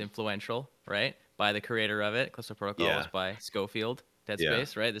 That was influential, right? By the creator of it. Callisto Protocol Yeah. was by Schofield, Dead Yeah.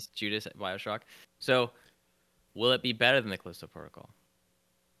 Space, right? This is Judas at BioShock. So will it be better than the Callisto Protocol?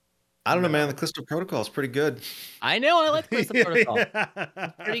 I don't know, man. No. The Callisto Protocol is pretty good. I know I like the Callisto Protocol.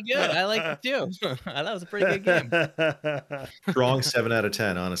 It's pretty good. I liked it too. I thought it was a pretty good game. Strong 7 out of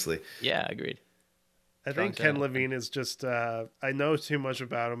 10, honestly. Yeah, agreed. I Strong think Ken 7. Levine is just I know too much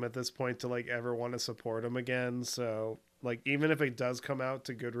about him at this point to like ever want to support him again. So like even if it does come out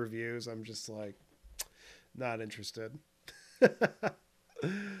to good reviews, I'm just like not interested.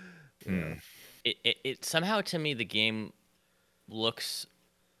 It somehow to me the game looks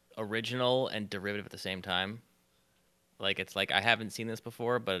original and derivative at the same time. Like it's like I haven't seen this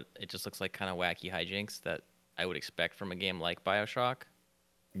before, but it just looks like kind of wacky hijinks that I would expect from a game like BioShock.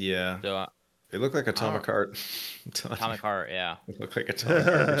 Yeah. So It looked like Atomic Heart. Atomic Heart, yeah. It looked like Atomic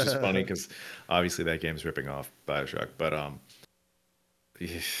Heart, which is funny because obviously that game's ripping off BioShock. But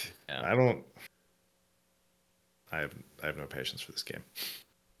Yeah. I have no patience for this game.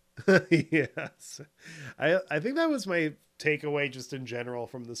 Yes. I think that was my takeaway just in general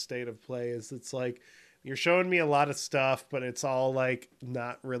from the state of play is it's like you're showing me a lot of stuff, but it's all like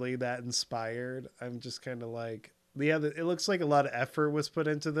not really that inspired. I'm just kind of like, yeah, it looks like a lot of effort was put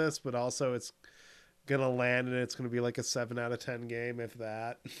into this, but also it's gonna land and it's gonna be like a 7 out of 10 game, if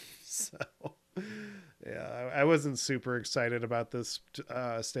that. So yeah, I wasn't super excited about this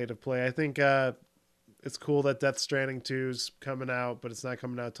state of play. I think it's cool that Death Stranding 2's coming out, but it's not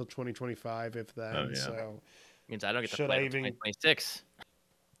coming out till 2025, if then. Oh, yeah. So Means I don't get to Should play I it even- 2026.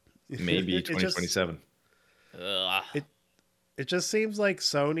 Maybe it just 2027. Ugh. it just seems like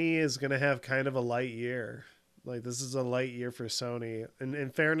Sony is gonna have kind of a light year. Like this is a light year for Sony. And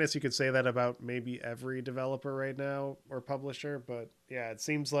in fairness, you could say that about maybe every developer right now or publisher, but yeah, it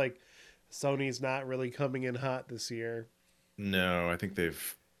seems like Sony's not really coming in hot this year. No, I think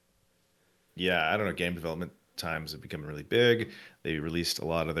yeah, I don't know, game development times have become really big. They released a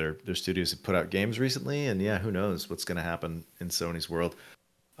lot of their studios have put out games recently, and yeah, who knows what's going to happen in Sony's world.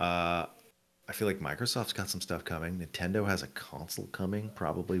 Uh, I feel like Microsoft's got some stuff coming. Nintendo has a console coming,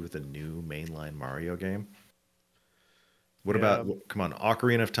 probably with a new mainline Mario game. What Yeah. about, come on,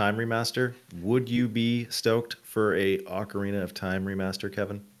 Ocarina of Time remaster? Would you be stoked for a Ocarina of Time remaster,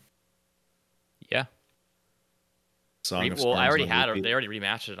 Kevin? Yeah. Song of Well, I Storms already on had it. repeat? They already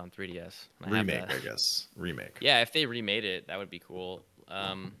remastered it on 3DS. I have Remake, that. I guess. Remake. Yeah, if they remade it, that would be cool.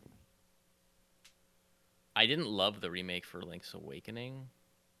 I didn't love the remake for Link's Awakening.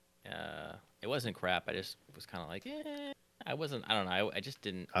 It wasn't crap. I just was kind of like, I wasn't. I don't know. I just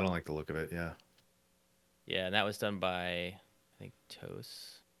didn't. I don't like the look of it, yeah. Yeah, and that was done by I think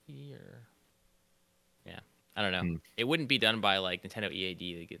Toast or yeah. I don't know. Hmm. It wouldn't be done by like Nintendo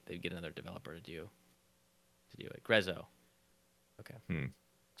EAD. They'd get another developer to do it. Grezzo. Okay. Hmm.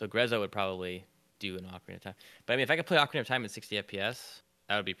 So Grezzo would probably do an Ocarina of Time. But I mean, if I could play Ocarina of Time at 60 FPS,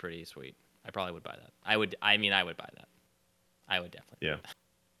 that would be pretty sweet. I probably would buy that. I would. I mean, I would buy that. I would definitely. Yeah.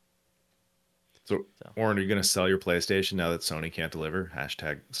 So, Oren, are you going to sell your PlayStation now that Sony can't deliver?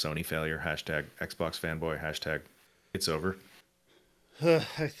 Hashtag Sony failure. Hashtag Xbox fanboy. Hashtag it's over.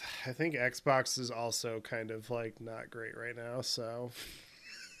 I think Xbox is also kind of like not great right now, so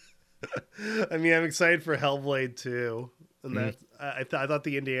I mean, I'm excited for Hellblade 2, and that I thought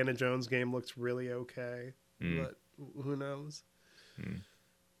the Indiana Jones game looks really okay, but who knows?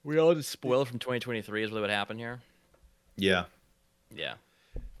 We all just spoiled from 2023 is really what happened here. Yeah. Yeah.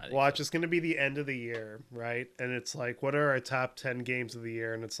 Watch, it's going to be the end of the year, right? And it's like, what are our top 10 games of the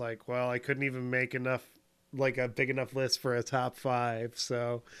year? And it's like, well, I couldn't even make enough, like a big enough list for a top 5.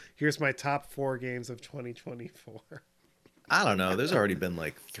 So here's my top 4 games of 2024. I don't know. There's already been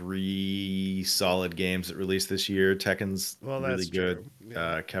like 3 solid games that released this year. Tekken's really good.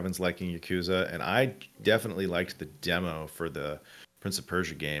 Yeah. Kevin's liking Yakuza, and I definitely liked the demo for the Prince of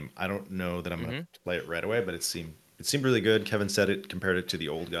Persia game. I don't know that I'm going to play it right away, but it seemed really good. Kevin said it compared it to the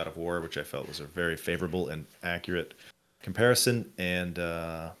old God of War, which I felt was a very favorable and accurate comparison. And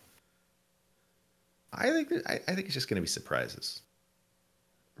I think it's just going to be surprises.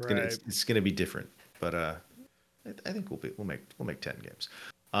 It's going to be different, but I think we'll make 10 games.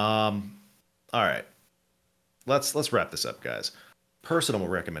 All right, let's wrap this up, guys. Personal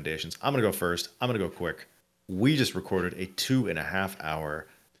recommendations. I'm gonna go first. I'm gonna go quick. We just recorded a 2.5-hour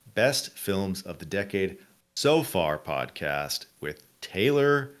best films of the decade so far podcast with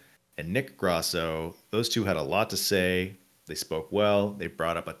Taylor and Nick Grosso. Those two had a lot to say. They spoke well. They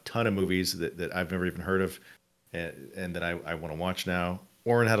brought up a ton of movies that I've never even heard of and that I want to watch now.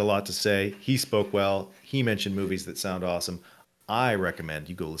 Oren had a lot to say. He spoke well. He mentioned movies that sound awesome. I recommend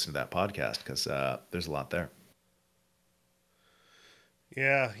you go listen to that podcast because there's a lot there.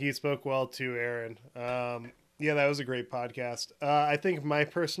 Yeah, he spoke well too, Aaron. Yeah, that was a great podcast. I think my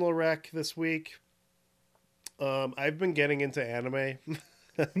personal rec this week, I've been getting into anime,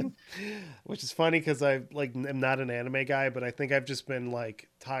 which is funny because I am not an anime guy, but I think I've just been like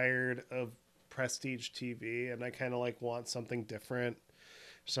tired of prestige TV, and I kind of like want something different.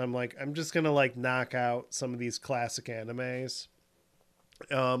 So I'm like, I'm just gonna like knock out some of these classic animes.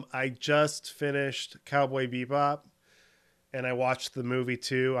 I just finished Cowboy Bebop, and I watched the movie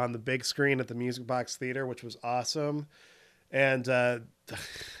too on the big screen at the Music Box Theater, which was awesome. And that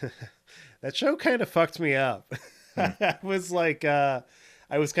show kind of fucked me up. I was like, I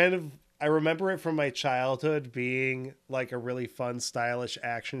remember it from my childhood being like a really fun, stylish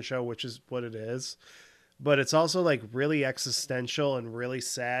action show, which is what it is. But it's also like really existential and really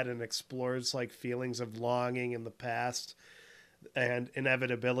sad and explores like feelings of longing in the past and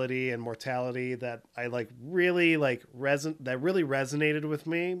inevitability and mortality that I like really like that really resonated with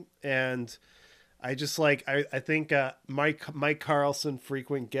me. And I just like I think Mike Carlson,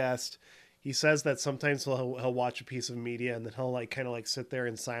 frequent guest, he says that sometimes he'll watch a piece of media and then he'll like kind of like sit there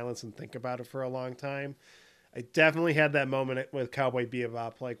in silence and think about it for a long time. I definitely had that moment with Cowboy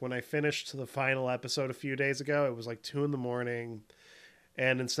Bebop. Like when I finished the final episode a few days ago, it was like 2 a.m.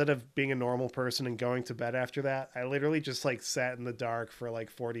 And instead of being a normal person and going to bed after that, I literally just like sat in the dark for like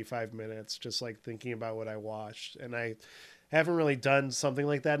 45 minutes, just like thinking about what I watched. And I haven't really done something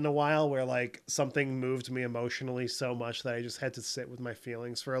like that in a while where like something moved me emotionally so much that I just had to sit with my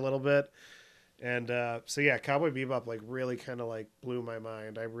feelings for a little bit. And so yeah, Cowboy Bebop like really kind of like blew my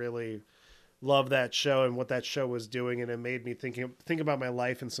mind. I really love that show and what that show was doing, and it made me think about my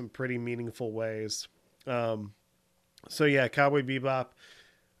life in some pretty meaningful ways. So yeah, Cowboy Bebop,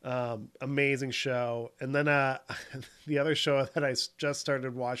 amazing show. And then the other show that just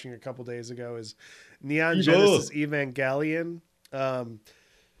started watching a couple days ago is Neon Eva. Genesis Evangelion.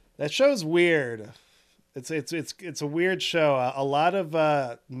 That show's weird. It's a weird show. A lot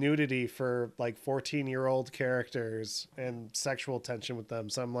of nudity for like 14-year-old characters and sexual tension with them.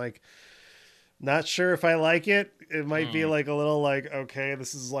 So I'm like, not sure if I like it. It might be like a little like, okay,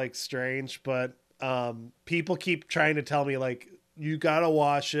 this is like strange, but people keep trying to tell me like, you gotta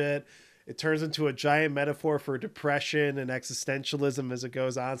watch it. It turns into a giant metaphor for depression and existentialism as it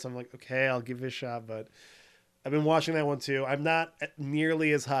goes on. So I'm like, okay, I'll give it a shot. But I've been watching that one too. I'm not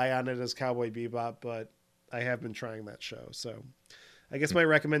nearly as high on it as Cowboy Bebop, but I have been trying that show. So I guess my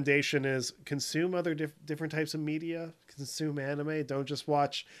recommendation is consume other different types of media, consume anime. Don't just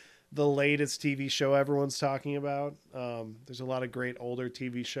watch the latest TV show everyone's talking about. There's a lot of great older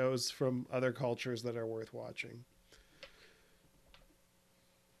TV shows from other cultures that are worth watching.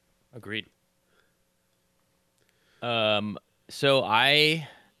 Agreed. So I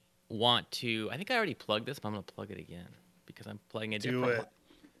want to. I think I already plugged this, but I'm gonna plug it again because I'm plugging a Do different it.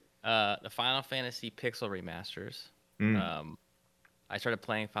 one. The Final Fantasy Pixel remasters. I started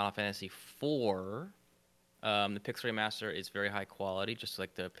playing Final Fantasy IV. The Pixel remaster is very high quality, just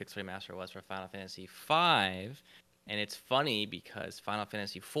like the Pixel remaster was for Final Fantasy V. And it's funny because Final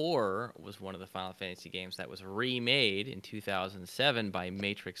Fantasy IV was one of the Final Fantasy games that was remade in 2007 by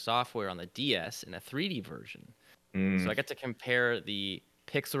Matrix Software on the DS in a 3D version. So I got to compare the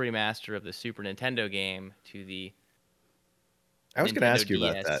Pixel remaster of the Super Nintendo game to the I was going to Nintendo ask you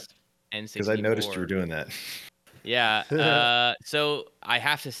about that DS because I noticed you were N64. doing that. Yeah. So I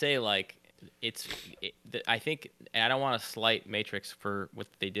have to say, like, I think, and I don't want to slight Matrix for what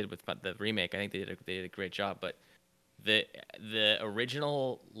they did with the remake. I think they did a great job, but the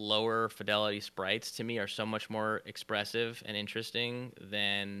original lower fidelity sprites to me are so much more expressive and interesting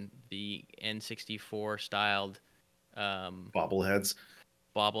than the N64 styled Bobbleheads.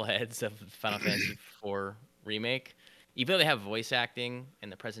 bobbleheads of Final Fantasy IV remake. Even though they have voice acting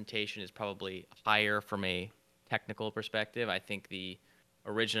and the presentation is probably higher from a technical perspective, I think the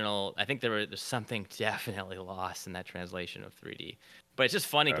original, I think there's something definitely lost in that translation of 3D. But it's just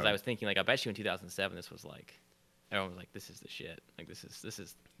funny because I was thinking, like, I bet you in 2007 this was like, everyone was like, this is the shit. Like, this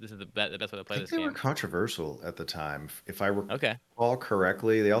is the best way to play I think this they were game. controversial at the time. If I Okay. recall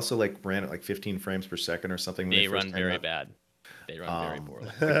correctly, they also like ran at like 15 frames per second or something when they They first run came very out. bad. They run very poorly.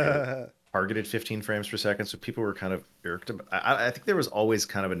 Like they were targeted 15 frames per second, so people were kind of irked. I think there was always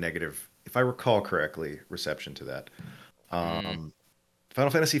kind of a negative, if I recall correctly, reception to that. Final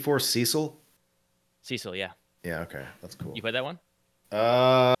Fantasy IV Cecil. Cecil, yeah. Yeah, okay, that's cool. You played that one?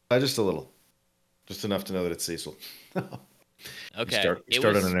 Just a little, just enough to know that it's Cecil. Okay. You It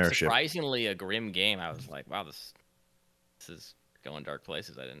start on was an airship. surprisingly a grim game. I was like, wow, this is going dark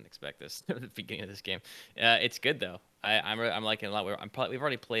places. I didn't expect this at the beginning of this game. It's good though. I'm liking it a lot. We've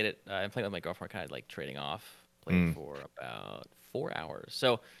already played it. I'm playing with my girlfriend, kind of like trading off. Played it for about 4 hours.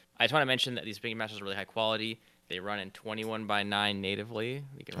 So I just want to mention that these big masters are really high quality. They run in 21:9 natively.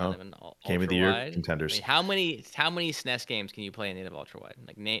 You can run them in Game of ultra the Year wide. I contenders. mean, how many SNES games can you play in native ultra wide?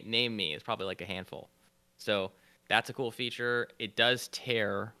 Like name me. It's probably like a handful. So that's a cool feature. It does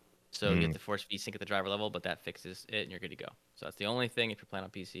tear, so you have to force VSync at the driver level, but that fixes it and you're good to go. So that's the only thing. If you're playing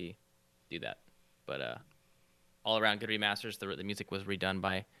on PC, do that. But all around good remasters. The music was redone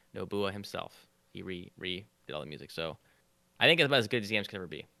by Nobuo himself. He re did all the music. So I think it's about as good as games can ever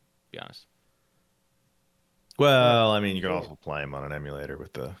be. To be honest. Well, I mean, you can also play them on an emulator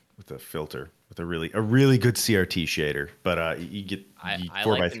with the filter with a really good CRT shader, but you get I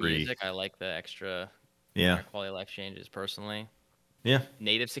four like by the three. music. I like the extra Yeah, quality of life changes personally. yeah,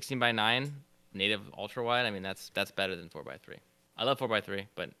 Native 16:9, native ultra wide. I mean that's better than 4:3. I love 4:3,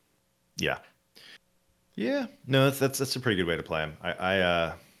 but yeah, yeah. No, that's a pretty good way to play them.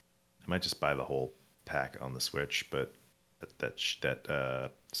 I might just buy the whole pack on the Switch, but that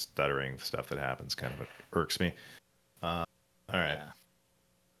stuttering stuff that happens kind of irks me. All right. yeah.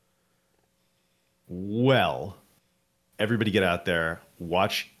 Well, everybody get out there,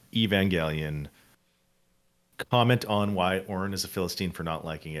 watch Evangelion. Comment on why Oren is a Philistine for not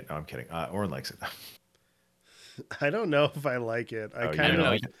liking it. No, I'm kidding. Oren likes it. I don't know if I like it. I Oh, you kind I don't don't of.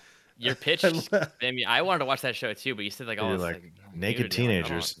 know. like it? Your pitch. I mean, I wanted to watch that show too, but you said like all You're this like like naked nudity. I'm like,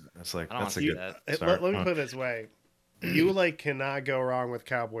 teenagers. That's like I don't that's want a to see good that. start. Let me put it this way. You like cannot go wrong with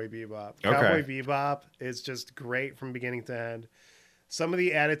Cowboy Bebop. Okay. Cowboy Bebop is just great from beginning to end. Some of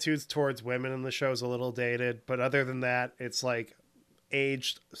the attitudes towards women in the show is a little dated, but other than that, it's like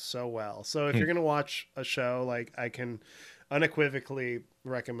aged so well. So if you're gonna watch a show, like I can unequivocally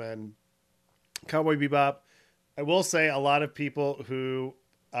recommend Cowboy Bebop. I will say a lot of people who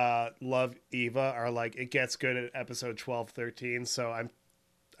love Eva are like, it gets good at episode 12, 13. So I'm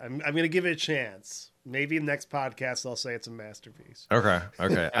gonna give it a chance. Maybe next podcast I'll say it's a masterpiece. Okay.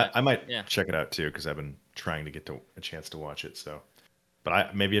 I might Yeah. check it out too because I've been trying to get a chance to watch it. So,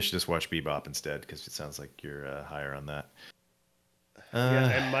 but maybe I should just watch Bebop instead because it sounds like you're higher on that.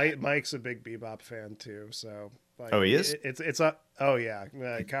 Yeah, and Mike's a big Bebop fan too. So like, oh, he is. It's a yeah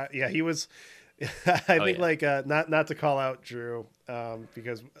yeah he was. I think like not to call out Drew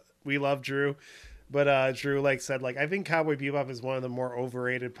because we love Drew, but Drew like said like I think Cowboy Bebop is one of the more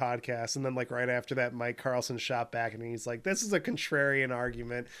overrated podcasts, and then like right after that Mike Carlson shot back and he's like, this is a contrarian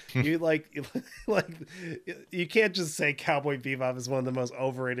argument. You like you can't just say Cowboy Bebop is one of the most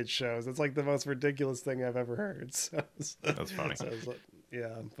overrated shows. It's like the most ridiculous thing I've ever heard. So, that's funny. So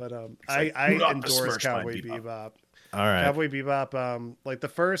yeah, but like, I endorse Cowboy Bebop. All right. Cowboy Bebop, like the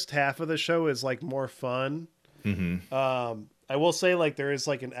first half of the show is like more fun. Mm-hmm. I will say like there is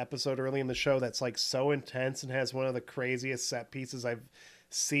like an episode early in the show that's like so intense and has one of the craziest set pieces I've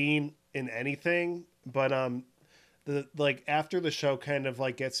seen in anything. But the like after the show kind of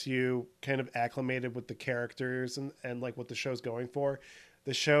like gets you kind of acclimated with the characters and like what the show's going for,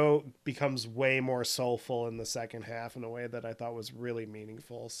 the show becomes way more soulful in the second half in a way that I thought was really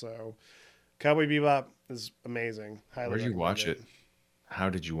meaningful. So Cowboy Bebop is amazing. Highly Where'd you watch it? How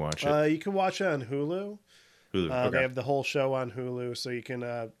did you watch it? You can watch it on Hulu. Hulu. Okay. They have the whole show on Hulu, so you can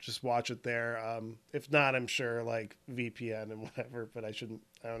just watch it there. If not, I'm sure like VPN and whatever, but I don't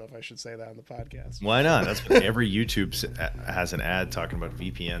know if I should say that on the podcast. Why not? That's what every YouTube has an ad talking about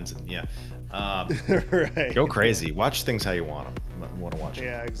VPNs and yeah. Right. Go crazy. Watch things how you want them. Want to watch it.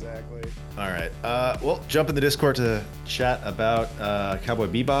 Yeah, exactly. All right. Well, jump in the Discord to chat about Cowboy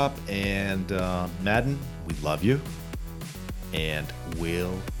Bebop and Madden. We love you, and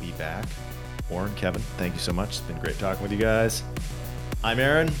we'll be back. Warren, Kevin, thank you so much. It's been great talking with you guys. I'm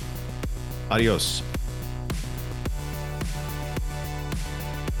Aaron. Adios.